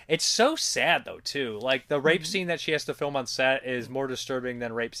 Like, it's so sad though too. Like the rape scene that she has to film on set is more disturbing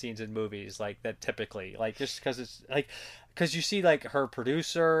than rape scenes in movies. Like that typically, like just because it's like. Because you see, like, her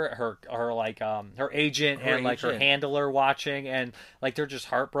producer, her agent, and, like, her handler watching, and, like, they're just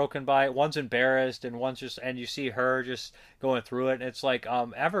heartbroken by it. One's embarrassed, and one's just, and you see her just going through it, and it's like,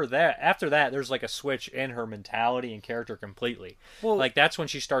 after that, there's, like, a switch in her mentality and character completely. Well, like, that's when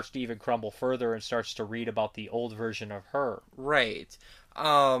she starts to even crumble further and starts to read about the old version of her. Right.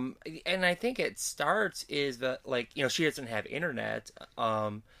 And I think it starts is that, like, she doesn't have internet,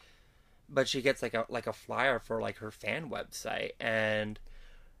 but she gets like a flyer for like her fan website, and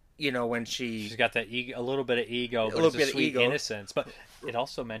when she's got that ego, a little bit of ego, but it's a sweet innocence. But it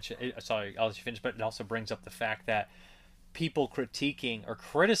also sorry, I'll let you finish. But it also brings up the fact that people critiquing or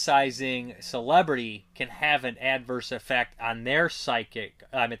criticizing celebrity can have an adverse effect on their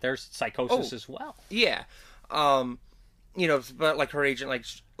psychosis as well. Yeah. you know, but like her agent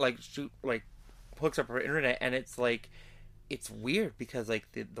hooks up her internet, and it's like it's weird because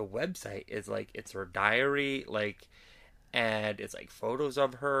like the website is like it's her diary, like, and it's like photos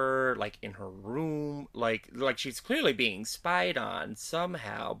of her like in her room, like she's clearly being spied on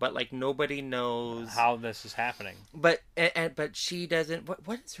somehow, but like nobody knows how this is happening. But but she doesn't.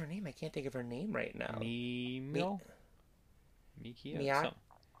 What is her name? I can't think of her name right now. Mikio? Mia?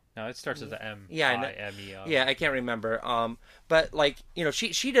 No, it starts with the M. Yeah, I-M-E-O. Yeah, I can't remember. But like, you know,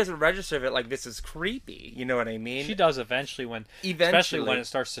 she doesn't register it like this is creepy. You know what I mean? She does eventually, especially when it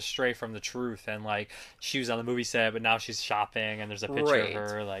starts to stray from the truth, and like she was on the movie set, but now she's shopping, and there's a picture of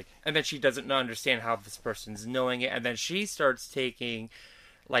her, like, and then she doesn't understand how this person's knowing it, and then she starts taking,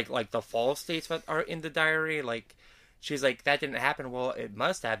 like the false states that are in the diary, like she's like that didn't happen. Well, it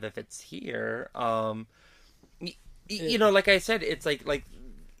must have if it's here. You know, like I said, it's like.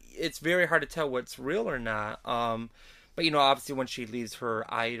 It's very hard to tell what's real or not. But, you know, obviously when she leaves her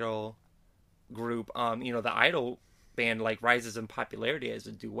Idol group, you know, the Idol band, like, rises in popularity as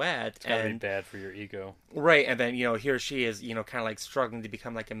a duet. It's gotta be bad for your ego. Right, and then, you know, here she is, you know, kind of, like, struggling to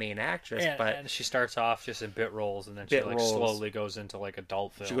become, like, a main actress. And she starts off just in bit roles, and then she, like, slowly goes into, like,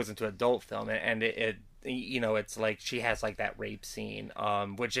 adult film. She goes into adult film, and it you know, it's like she has like that rape scene,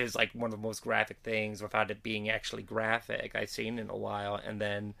 which is like one of the most graphic things without it being actually graphic I've seen in a while, and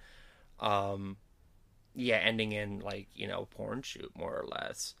then, ending in like, you know, porn shoot more or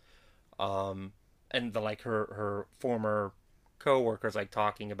less, and the like her former co-workers like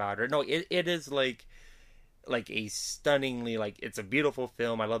talking about her. No, it is like a stunningly, like, it's a beautiful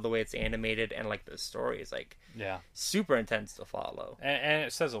film. I love the way it's animated, and like the story is like super intense to follow, and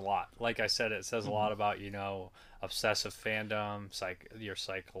it says a lot. Like I said, it says a lot about, you know, obsessive fandom, your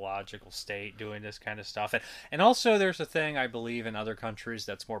psychological state doing this kind of stuff, and also there's a thing I believe in other countries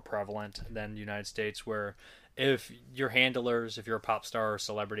that's more prevalent than the United States, where if your handlers, if you're a pop star or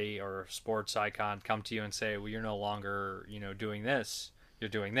celebrity or sports icon, come to you and say, well, you're no longer, you know, doing this, you're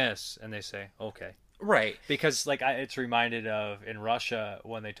doing this, and they say, okay. Right. Because, like, it's reminded of in Russia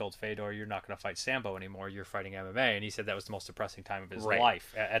when they told Fedor, you're not going to fight Sambo anymore, you're fighting MMA. And he said that was the most depressing time of his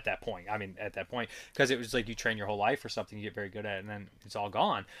life at that point. I mean, at that point. Because it was like you train your whole life for something, you get very good at it, and then it's all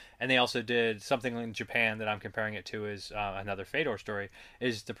gone. And they also did something in Japan that I'm comparing it to is another Fedor story,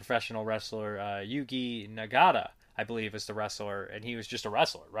 is the professional wrestler Yugi Nagata, I believe, is the wrestler, and he was just a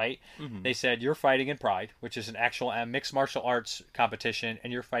wrestler, right? Mm-hmm. They said, you're fighting in Pride, which is an actual mixed martial arts competition,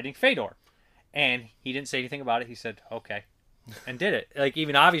 and you're fighting Fedor. And he didn't say anything about it. He said, okay, and did it. Like,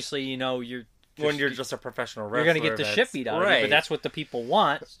 even obviously, you know, when you're just a professional wrestler, you're going to get the shit beat out of you, but that's what the people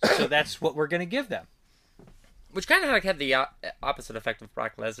want, so that's what we're going to give them. Which kind of like had the opposite effect of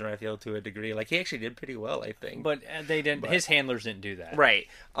Brock Lesnar, I feel, to a degree. Like, he actually did pretty well, I think. But they didn't. His handlers didn't do that, right?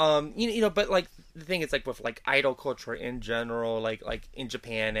 You know, but like the thing is, like with like idol culture in general, like in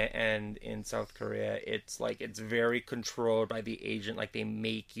Japan and in South Korea, it's like it's very controlled by the agent. Like, they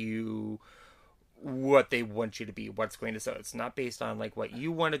make you what they want you to be, what's going to sell. It's not based on like what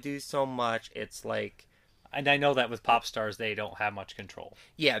you want to do so much. It's like, and I know that with pop stars, they don't have much control.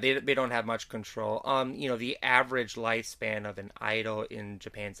 Yeah, they don't have much control. You know, the average lifespan of an idol in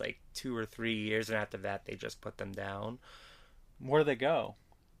Japan's like 2 or 3 years, and after that, they just put them down. Where do they go?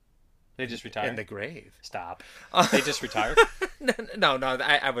 They just retire in the grave. Stop. They just retire. No,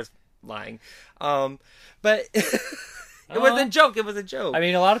 I was lying. But. It was a joke. It was a joke. I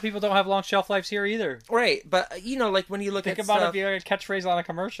mean, a lot of people don't have long shelf lives here either. Right, but you know, like when you think about if you had a catchphrase on a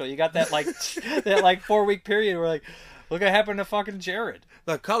commercial, you got that like that like 4-week period where like, look what happened to fucking Jared.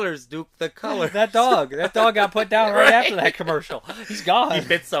 The colors, Duke. The colors. That dog got put down right after that commercial. He's gone. He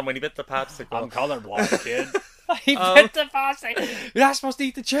bit someone. He bit the popsicle. I'm colorblind, kid. He bit the popsicle. You're not supposed to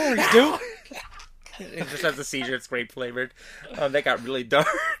eat the cherries, Duke. It just has a seizure. It's grape flavored. That got really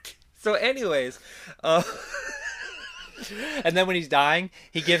dark. So, anyways. And then when he's dying,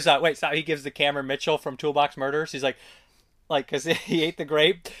 he gives he gives the Cameron Mitchell from Toolbox Murders. He's like, because he ate the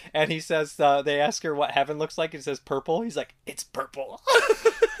grape, and he says, they ask her what heaven looks like, and it says purple. He's like, it's purple.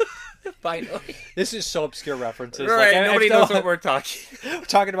 Finally. This is so obscure references. Right, like, nobody knows what we're talking. We're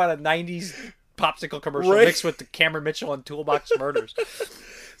talking about a 90s popsicle commercial mixed with the Cameron Mitchell and Toolbox Murders.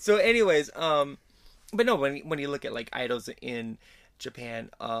 So anyways, but no, when you look at like idols in Japan,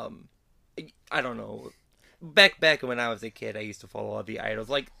 I don't know. Back when I was a kid, I used to follow all the idols.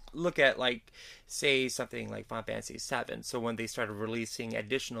 Like, look at, like, say something like Final Fantasy VII. So when they started releasing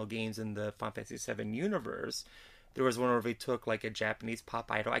additional games in the Final Fantasy VII universe, there was one where they took, like, a Japanese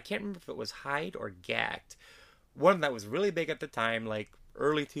pop idol. I can't remember if it was Hyde or Gact. One that was really big at the time, like,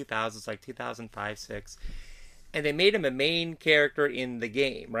 early 2000s, like 2005, 6. And they made him a main character in the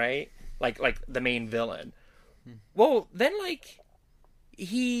game, right? Like the main villain. Well, then like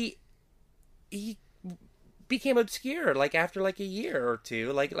he became obscure like after like a year or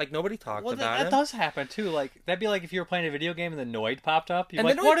two. Like nobody talked about him. That does happen too. Like that'd be like if you were playing a video game and the Noid popped up. You're And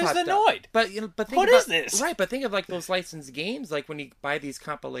like, the Noid what is popped the up. Noid? But think What about, is this? Right, but think of like those licensed games, like when you buy these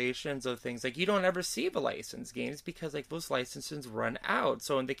compilations of things, like you don't ever see the licensed games because like those licenses run out.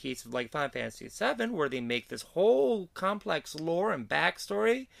 So in the case of like Final Fantasy VII, where they make this whole complex lore and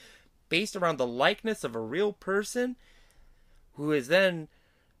backstory based around the likeness of a real person who is then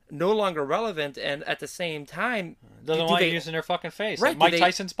no longer relevant, and at the same time Doesn't want you using their fucking face. Right, Like Mike do they-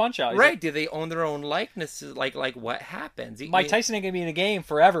 Tyson's Punch Out. Right? Do they own their own likenesses? Like what happens? Mike Tyson ain't gonna be in a game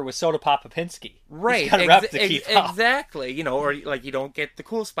forever with Soda Popapinski. Right, He's got a rep to keep up. exactly. You know, or like you don't get the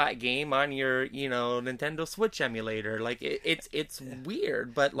Cool Spot game on your, Nintendo Switch emulator. Like it's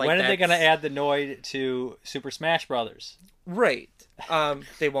weird, but like when are they that's- gonna add the Noid to Super Smash Brothers? Right.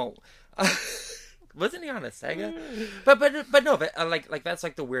 They won't. Wasn't he on a Sega? But no, like that's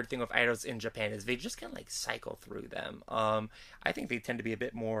like the weird thing with idols in Japan is they just kind of like cycle through them. I think they tend to be a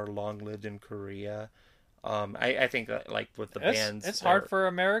bit more long lived in Korea. I think that, like with the bands, It's hard for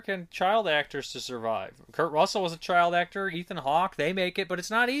American child actors to survive. Kurt Russell was a child actor. Ethan Hawke, they make it, but it's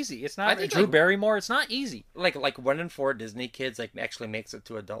not easy. It's not. I think, Drew like- Barrymore, it's not easy. like 1 in 4 Disney kids like actually makes it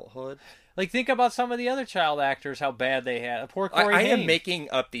to adulthood. Like think about some of the other child actors, how bad they had. Poor Corey I am Haim. making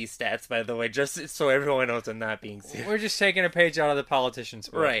up these stats, by the way, just so everyone knows I'm not being serious. We're just taking a page out of the politician's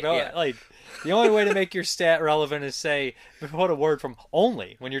book. Right, No, yeah. Like the only way to make your stat relevant is say put a word from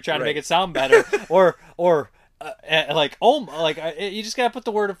only when you're trying to Right. make it sound better, or you just gotta put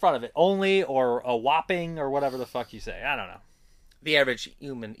the word in front of it, only or a whopping or whatever the fuck you say. I don't know. The average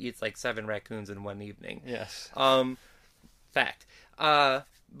human eats like 7 raccoons in one evening. Yes. Fact.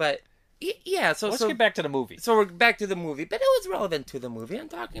 But yeah, so Let's get back to the movie. So we're back to the movie, but it was relevant to the movie. I'm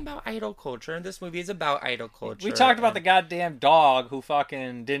talking about idol culture, and this movie is about idol culture. We talked about and the goddamn dog who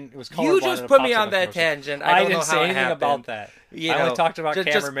fucking didn't. It was colorblind. You just and put me popped up on in that commercial. tangent. I don't didn't know say how it anything happened. about that. You I know, only talked about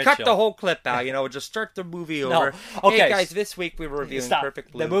Cameron just Mitchell. cut the whole clip out. Just start the movie No. over. Okay. Hey guys, this week we were reviewing Stop.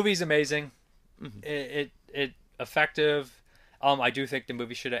 Perfect Blue. The movie's amazing. Mm-hmm. It effective. I do think the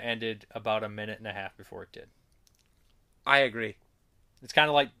movie should have ended about a minute and a half before it did. I agree. It's kind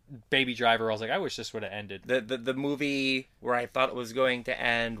of like Baby Driver. I was like, I wish this would have ended. The movie where I thought it was going to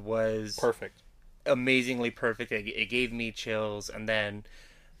end was Perfect. amazingly perfect. It gave me chills, and then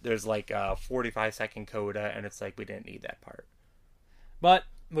there's like a 45-second coda, and it's like we didn't need that part. But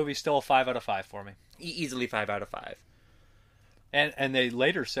movie's still a 5 out of 5 for me. Easily 5 out of 5. And they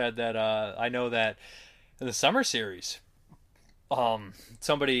later said that I know that in the summer series,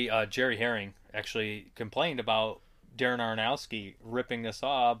 somebody Jerry Herring actually complained about Darren Aronofsky ripping this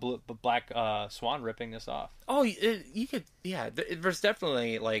off, Black Swan ripping this off. Oh, you could, yeah. There's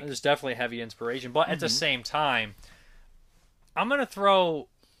definitely like There's definitely heavy inspiration, but at the same time, I'm gonna throw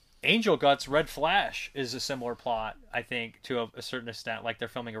Angel Guts. Red Flash is a similar plot, I think, to a certain extent. Like they're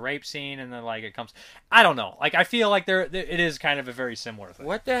filming a rape scene, and then like it comes. I don't know. Like I feel like it is kind of a very similar thing.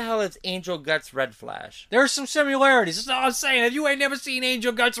 what the hell is Angel Guts Red Flash? There's some similarities. That's all I'm saying. If you ain't never seen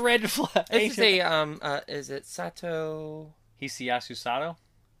Angel Guts Red Flash, This is a is it Sato? Hisayasu Sato?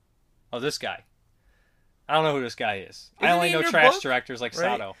 Oh, this guy. I don't know who this guy is. I Isn't only he in know your trash book? directors like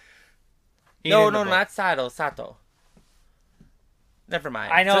Right. Sato. No, not Sato. Sato. Never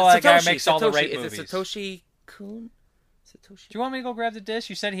mind. I know that guy makes all the rape Is movies. it Satoshi Kun? Satoshi. Do you want me to go grab the disc?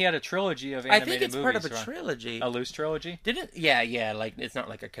 You said he had a trilogy of I animated think it's movies. part of a right? trilogy. A loose trilogy? Didn't? Yeah. Like it's not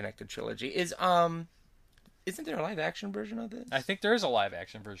like a connected trilogy. Isn't there a live action version of this? I think there is a live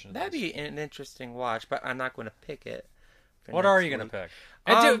action version of That'd this. be an interesting watch, but I'm not going to pick it. for What next are you going to week. pick?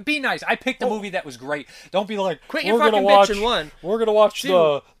 And dude, be nice. I picked a oh. movie that was great. Don't be like, Quit we're your gonna fucking watch, bitching, one. We're going to watch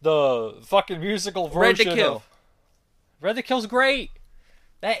Two. the fucking musical version Red to Kill. of... Red to Kill's great.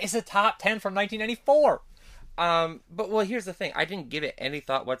 That is a top 10 from 1994. But here's the thing. I didn't give it any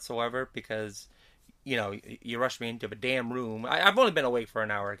thought whatsoever because, you rushed me into a damn room. I've only been awake for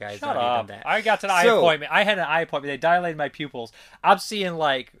an hour, guys. Shut not up. Even that. I got to the eye appointment. I had an eye appointment. They dilated my pupils. I'm seeing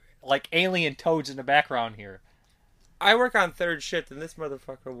like alien toads in the background here. I work on third shift, and this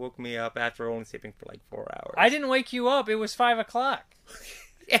motherfucker woke me up after only sleeping for like 4 hours. I didn't wake you up. It was 5 o'clock.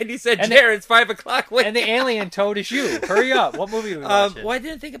 And he said, And Jared, it's 5 o'clock. Wake And the alien toad is you. Hurry up. What movie are we watching? Well, I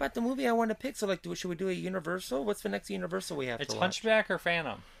didn't think about the movie I want to pick. So, like, should we do a Universal? What's the next Universal we have It's to watch? Hunchback or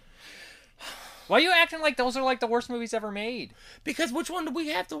Phantom. Why are you acting like those are like the worst movies ever made? Because which one do we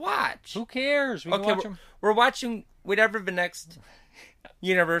have to watch? Who cares? We can watch them. we're watching whatever the next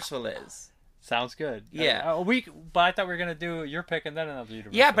Universal is. Sounds good. Yeah. But I thought we were gonna do your pick and then another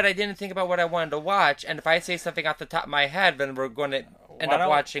Universal. Yeah, but I didn't think about what I wanted to watch. And if I say something off the top of my head, then we're going to end up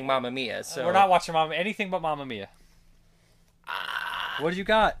watching Mamma Mia. So we're not watching anything but Mamma Mia. What do you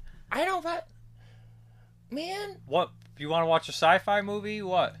got? I don't. Man, what you want to watch a sci-fi movie?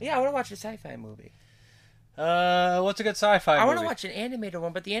 What? Yeah, I want to watch a sci-fi movie. What's a good sci-fi movie? I want to watch an animated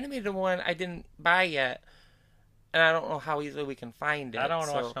one, but the animated one I didn't buy yet, and I don't know how easily we can find it. I don't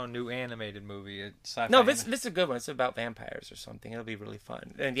want to watch no new animated movie. It's sci-fi. No, this is a good one. It's about vampires or something. It'll be really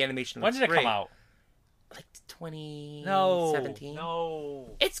fun, and the animation. When looks did it great. come out? Like 2017.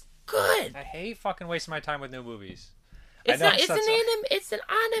 No. It's good. I hate fucking wasting my time with new movies. It's not. It's an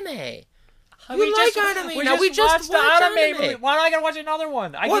anime. You like anime? We now we just watched anime. Movie. Why do I gotta watch another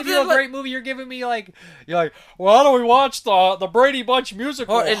one? I give you a great movie. You're giving me you're like, well, why don't we watch the Brady Bunch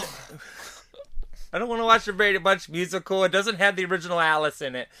musical? I don't want to watch the Brady Bunch musical. It doesn't have the original Alice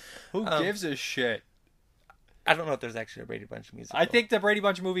in it. Who gives a shit? I don't know if there's actually a Brady Bunch musical. I think the Brady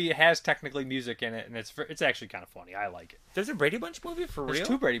Bunch movie has technically music in it, and it's actually kind of funny. I like it. There's a Brady Bunch movie for real? There's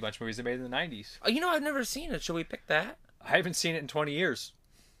 2 Brady Bunch movies they made in the 90s. Oh, I've never seen it. Should we pick that? I haven't seen it in 20 years.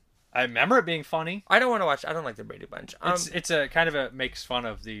 I remember it being funny. I don't want to watch. I don't like the Brady Bunch. It's a kind of a makes fun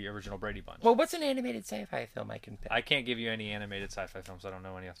of the original Brady Bunch. Well, what's an animated sci-fi film I can pick? I can't give you any animated sci-fi films. I don't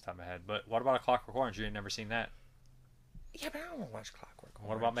know any off the top of my head. But what about A Clockwork Orange? You ain't never seen that. Yeah, but I don't want to watch Clockwork Orange.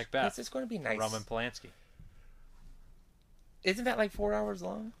 What about Macbeth? It's going to be nice. Roman Polanski. Isn't that like 4 hours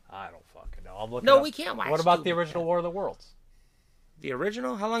long? I don't fucking know. I'm looking. No, we can't watch. What about the original War of the Worlds? The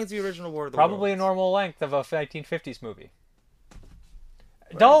original? How long is the original War of the Probably Worlds? a normal length of a 1950s movie.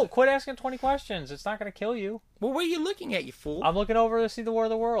 Don't quit asking 20 questions. It's not going to kill you. Well, what are you looking at, you fool? I'm looking over to see the War of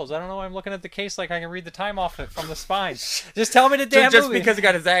the Worlds. I don't know. I'm looking at the case like I can read the time off it from the spine. Just tell me the damn just movie. Because he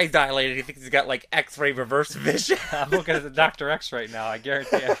got his eyes dilated, he thinks he's got like X-ray reverse vision. I'm looking at the Dr. X right now. I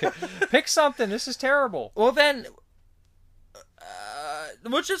guarantee. Pick something. This is terrible. Well then,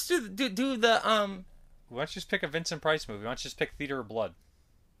 we'll just do the Why don't you just pick a Vincent Price movie? Why don't you just pick Theater of Blood?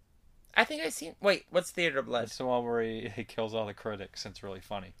 I think I've seen. Wait, what's Theater of Blood? It's the one where he kills all the critics, and it's really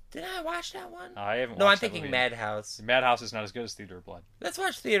funny. Did I watch that one? I haven't. No, I'm watched thinking Madhouse. Madhouse is not as good as Theater of Blood. Let's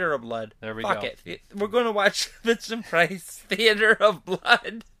watch Theater of Blood. There we Fuck go. it. We're going to watch Vincent Price Theater of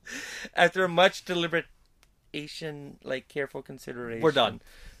Blood after much deliberation, like careful consideration. We're done.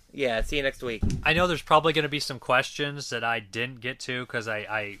 Yeah, see you next week. I know there's probably going to be some questions that I didn't get to because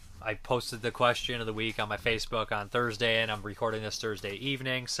I posted the question of the week on my Facebook on Thursday, and I'm recording this Thursday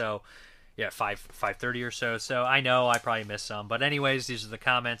evening, so yeah, 5:30 or so. So I know I probably missed some, but anyways, these are the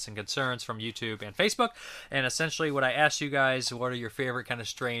comments and concerns from YouTube and Facebook. And essentially, what I asked you guys: what are your favorite kind of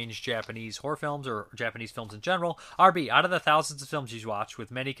strange Japanese horror films or Japanese films in general? RB, out of the thousands of films you've watched,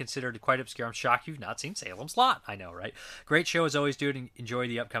 with many considered quite obscure, I'm shocked you've not seen Salem's Lot. I know, right? Great show as always, dude. Enjoy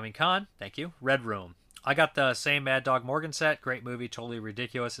the upcoming con. Thank you. Red Room. I got the same Mad Dog Morgan set. Great movie, totally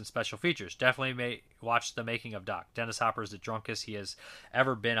ridiculous and special features. Definitely watch the making of Doc. Dennis Hopper is the drunkest he has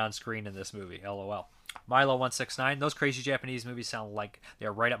ever been on screen in this movie. LOL. Milo169. Those crazy Japanese movies sound like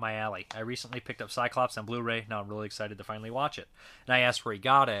they're right up my alley. I recently picked up Cyclops on Blu-ray. Now I'm really excited to finally watch it. And I asked where he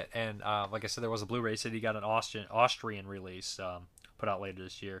got it. And like I said, there was a Blu-ray. He said he got an Austrian release put out later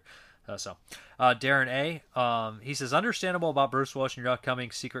this year. Darren A. He says, understandable about Bruce Willis in your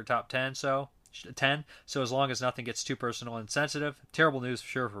upcoming Secret Top 10, so as long as nothing gets too personal and sensitive. Terrible news for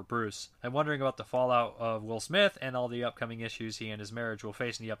sure for Bruce. I'm wondering about the fallout of Will Smith and all the upcoming issues he and his marriage will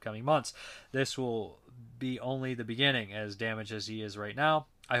face in the upcoming months. This will be only the beginning, as damaged as he is right now.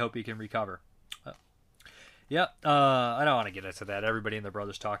 I hope he can recover. I don't want to get into that. Everybody and their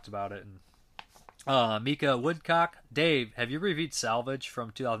brothers talked about it, and Mika Woodcock. Dave, have you reviewed Salvage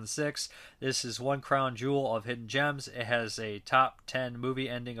from 2006? This is one crown jewel of hidden gems. It has a top 10 movie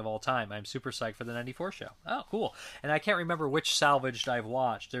ending of all time. I'm super psyched for the 94 show. Oh, cool. And I can't remember which Salvaged I've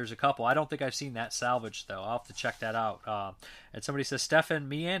watched. There's a couple. I don't think I've seen that Salvaged, though. I'll have to check that out. And somebody says, Stefan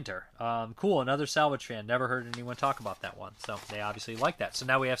Meander. Cool, another Salvage fan. Never heard anyone talk about that one. So they obviously like that. So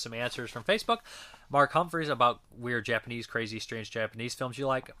now we have some answers from Facebook. Mark Humphreys about weird Japanese, crazy, strange Japanese films you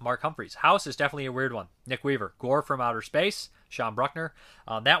like. Mark Humphreys. House is definitely a weird one. Nick Weaver. Gore from Outer Space. Sean Bruckner.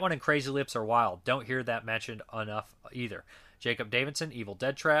 That one and Crazy Lips are wild. Don't hear that mentioned enough either. Jacob Davidson. Evil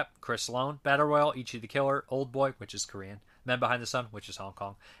Dead Trap. Chris Sloan. Battle Royale. Ichi the Killer. Old Boy, which is Korean. Men Behind the Sun, which is Hong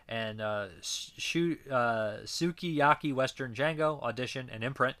Kong. And Sukiyaki Western Django. Audition and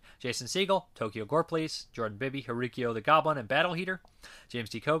Imprint. Jason Segel. Tokyo Gore Police. Jordan Bibby. Harukyo the Goblin and Battle Heater. James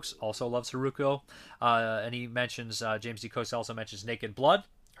D. Cokes also loves Haruko. And he mentions, James D. Cokes also mentions Naked Blood.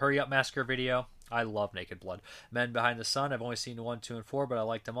 Hurry Up Massacre Video. I love Naked Blood. Men Behind the Sun. I've only seen 1, 2, and 4, but I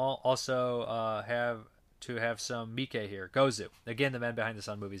like them all. Also, have some Mike here. Gozu. Again, the Men Behind the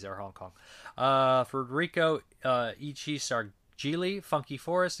Sun movies are Hong Kong. Federico Ichi Sargili. Funky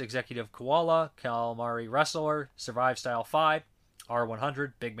Forest. Executive Koala. Calamari Wrestler. Survive Style 5.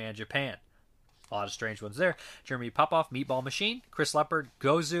 R100, Big Man Japan. A lot of strange ones there. Jeremy Popoff, Meatball Machine. Chris Leopard,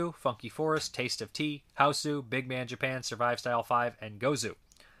 Gozu, Funky Forest, Taste of Tea, Houseu, Big Man Japan, Survive Style 5, and Guzu.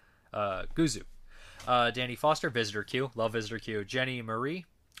 Danny Foster, Visitor Q. Love Visitor Q. Jenny Murray,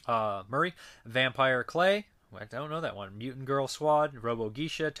 Vampire Clay. I don't know that one. Mutant Girl Squad, Robo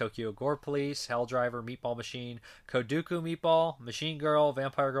Geisha, Tokyo Gore Police, Hell Driver, Meatball Machine, Koduku Meatball, Machine Girl,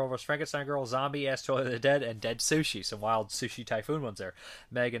 Vampire Girl vs. Frankenstein Girl, Zombie, Ass Toilet of the Dead, and Dead Sushi. Some wild sushi typhoon ones there.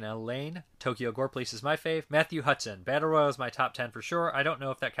 Megan Elaine, Tokyo Gore Police is my fave. Matthew Hudson, Battle Royale is my top 10 for sure. I don't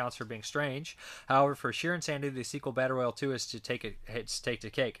know if that counts for being strange. However, for sheer insanity, the sequel Battle Royale 2 is to take the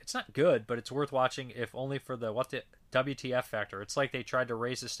cake. It's not good, but it's worth watching if only for the WTF factor. It's like they tried to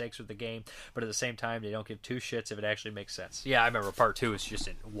raise the stakes with the game, but at the same time, they don't give two shits if it actually makes sense. Yeah, I remember part 2 is just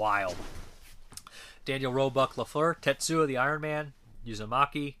wild. Daniel Roebuck LaFleur, Tetsuo the Iron Man,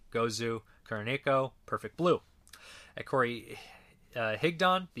 Uzumaki, Gozu, Kuroneko, Perfect Blue. Corey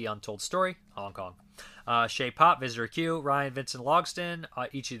Higdon, The Untold Story, Hong Kong. Shay Pop, Visitor Q, Ryan Vincent Logston,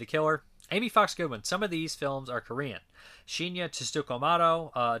 Ichi the Killer, Amy Fox Goodwin. Some of these films are Korean. Shinya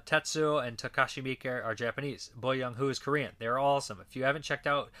Tsutokomato, Tetsuo, and Takashi Miike are Japanese. Bo Young-hoo is Korean. They are awesome. If you haven't checked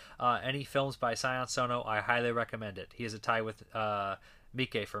out any films by Sion Sono, I highly recommend it. He is a tie with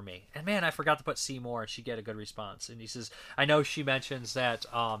Miike for me. And man, I forgot to put Seymour, and she get a good response. And he says, I know she mentions that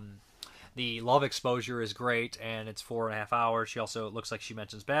the Love Exposure is great, and it's 4.5 hours. She also, it looks like she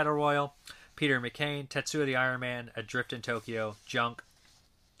mentions Battle Royale. Peter McCain, Tetsuo the Iron Man, Adrift in Tokyo,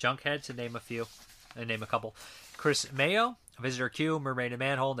 Junkhead, to name a few, and name a couple. Chris Mayo, Visitor Q, Mermaid and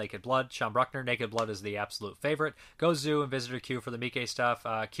Manhole, Naked Blood. Sean Bruckner, Naked Blood is the absolute favorite. Gozu and Visitor Q for the Miike stuff.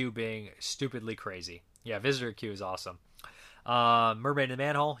 Q being stupidly crazy. Yeah, Visitor Q is awesome. Mermaid and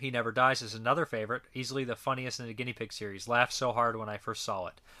Manhole, He Never Dies is another favorite. Easily the funniest in the Guinea Pig series. Laughed so hard when I first saw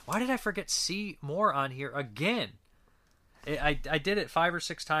it. Why did I forget See More on here again? I did it 5 or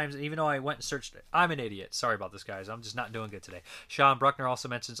 6 times, even though I went and searched it. I'm an idiot. Sorry about this, guys. I'm just not doing good today. Sean Bruckner also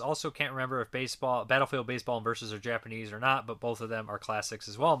mentions, also can't remember if Battlefield Baseball and Versus are Japanese or not, but both of them are classics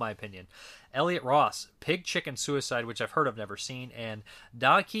as well, in my opinion. Elliot Ross, Pig Chicken Suicide, which I've heard of, never seen, and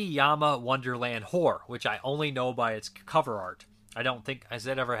Dakiyama Wonderland Whore, which I only know by its cover art. I don't think, has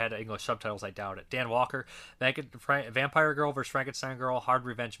that ever had English subtitles? I doubt it. Dan Walker, Vampire Girl vs. Frankenstein Girl, Hard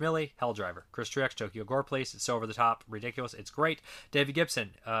Revenge Millie, Hell Driver. Chris Truex, Tokyo Gore Police, it's so over the top, ridiculous, it's great. David Gibson,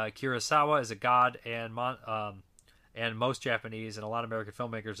 Kurosawa is a god, and most Japanese and a lot of American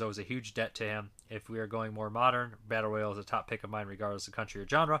filmmakers owes a huge debt to him. If we are going more modern, Battle Royale is a top pick of mine regardless of country or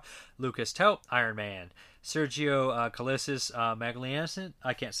genre. Lucas Tote, Iron Man. Sergio Calisis Maglianson,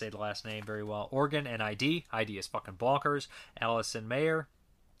 I can't say the last name very well. Organ and ID is fucking bonkers. Allison Mayer,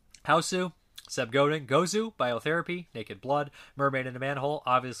 Houseu, Seb Godin, Gozu, Biotherapy, Naked Blood, Mermaid in a Manhole.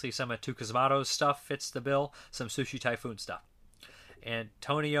 Obviously some of Tukazumato's stuff fits the bill. Some Sushi Typhoon stuff.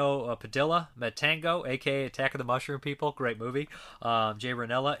 Antonio Padilla, Metango, aka Attack of the Mushroom People, great movie. Jay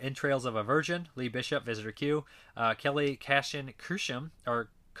Ranella, Entrails of a Virgin, Lee Bishop, Visitor Q, Kelly Cashin Kutram.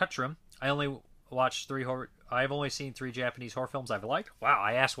 I've only seen 3 Japanese horror films I've liked. Wow,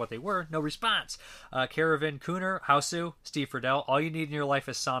 I asked what they were. No response. Caravan Cooner, Houseu, Steve Friedel. All you need in your life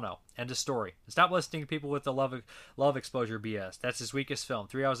is Sano. End of story. Stop listening to people with the love exposure BS. That's his weakest film.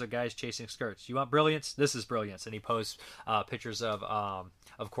 3 hours of guys chasing skirts. You want brilliance? This is brilliance. And he posts pictures of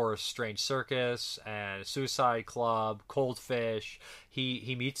course, Strange Circus and Suicide Club, Cold Fish,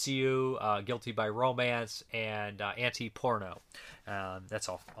 He Meets You, Guilty by Romance, and Anti-Porno. That's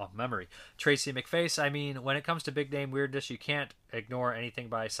off memory. Tracy McFace, I mean, when it comes to big name weirdness, you can't ignore anything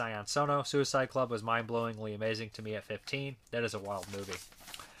by Sion Sono. Suicide Club was mind-blowingly amazing to me at 15. That is a wild movie.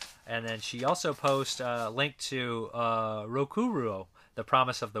 And then she also posts a link to Rokuro, The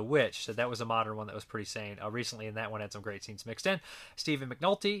Promise of the Witch. So that was a modern one that was pretty sane recently, and that one had some great scenes mixed in. Stephen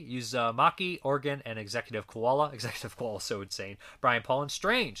McNulty, Uzumaki, Organ, and Executive Koala. Executive Koala is so insane. Brian Paulin,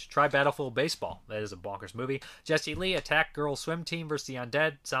 Strange. Try Battlefield Baseball. That is a bonkers movie. Jesse Lee, Attack Girl Swim Team vs. the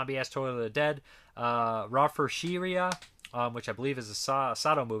Undead. Zombie Ass Toilet of the Dead. Rafer Shiria, which I believe is a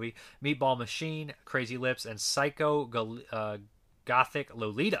Sato movie. Meatball Machine, Crazy Lips, and Psycho Gothic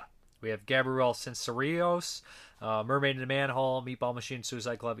Lolita. We have Gabriel Cincerios, Mermaid in a Manhole, Meatball Machine,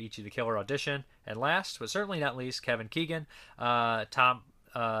 Suicide Club, Ichi the Killer Audition. And last, but certainly not least, Kevin Keegan, Tamimi,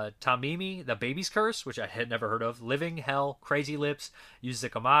 The Baby's Curse, which I had never heard of, Living Hell, Crazy Lips,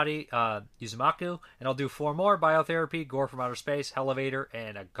 Uzumaku, and I'll do 4 more: Biotherapy, Gore from Outer Space, Elevator,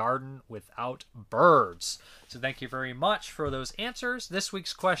 and A Garden Without Birds. So thank you very much for those answers. This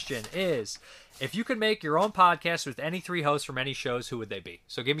week's question is, if you could make your own podcast with any 3 hosts from any shows, who would they be?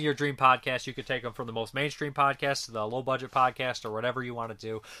 So give me your dream podcast. You could take them from the most mainstream podcast to the low budget podcast or whatever you want to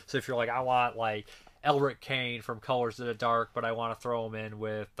do. So if you're like, I want like Elric Kane from Colors of the Dark, but I want to throw him in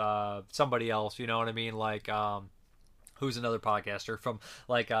with somebody else. You know what I mean? Like, who's another podcaster from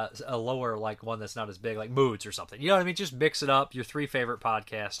like a lower, like one that's not as big, like Moods or something. You know what I mean? Just mix it up, your 3 favorite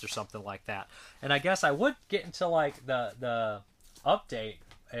podcasts or something like that. And I guess I would get into like the update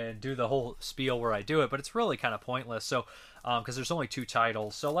and do the whole spiel where I do it, but it's really kind of pointless. So, because there's only 2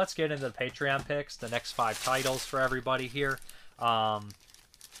 titles. So let's get into the Patreon picks, the next 5 titles for everybody here.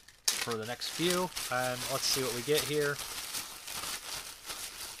 For the next few, and let's see what we get here.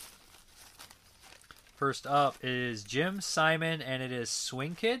 First up is Jim Simon, and it is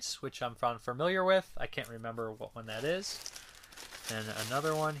Swing Kids, which I'm familiar with. I can't remember what one that is. And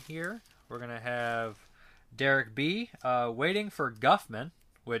another one here, we're going to have Derek B. Waiting for Guffman,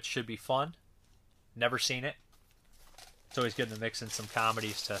 which should be fun. Never seen it. It's always good to mix in some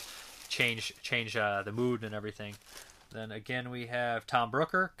comedies to change the mood and everything. Then again, we have Tom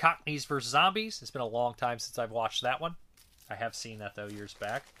Brooker, Cockneys vs. Zombies. It's been a long time since I've watched that one. I have seen that, though, years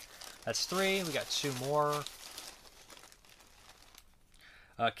back. That's 3. We got 2 more.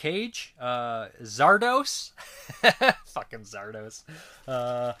 Cage, Zardos. Fucking Zardos.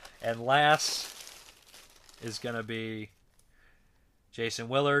 And last is going to be Jason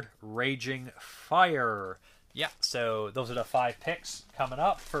Willard, Raging Fire. Yeah, so those are the 5 picks coming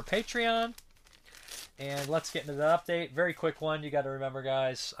up for Patreon. And let's get into the update. Very quick one. You got to remember,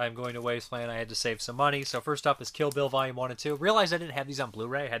 guys, I'm going to Wasteland. I had to save some money. So first up is Kill Bill Volume 1 and 2. Realized I didn't have these on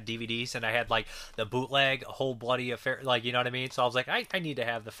Blu-ray. I had DVDs, and I had, like, the bootleg, a whole bloody affair. Like, you know what I mean? So I was like, I need to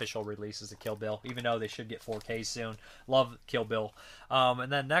have the official releases of Kill Bill, even though they should get 4K soon. Love Kill Bill.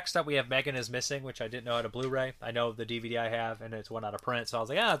 And then next up, we have Megan is Missing, which I didn't know had a Blu-ray. I know the DVD I have, and it's one out of print. So I was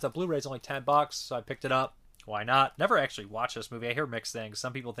like, it's a Blu-ray. It's only $10. So I picked it up. Why not? Never actually watched this movie. I hear mixed things.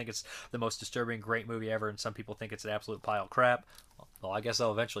 Some people think it's the most disturbing, great movie ever, and some people think it's an absolute pile of crap. Well, I guess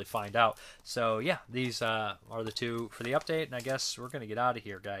I'll eventually find out. So, yeah, these are the 2 for the update, and I guess we're going to get out of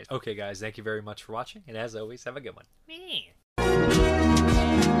here, guys. Okay, guys, thank you very much for watching, and as always, have a good one.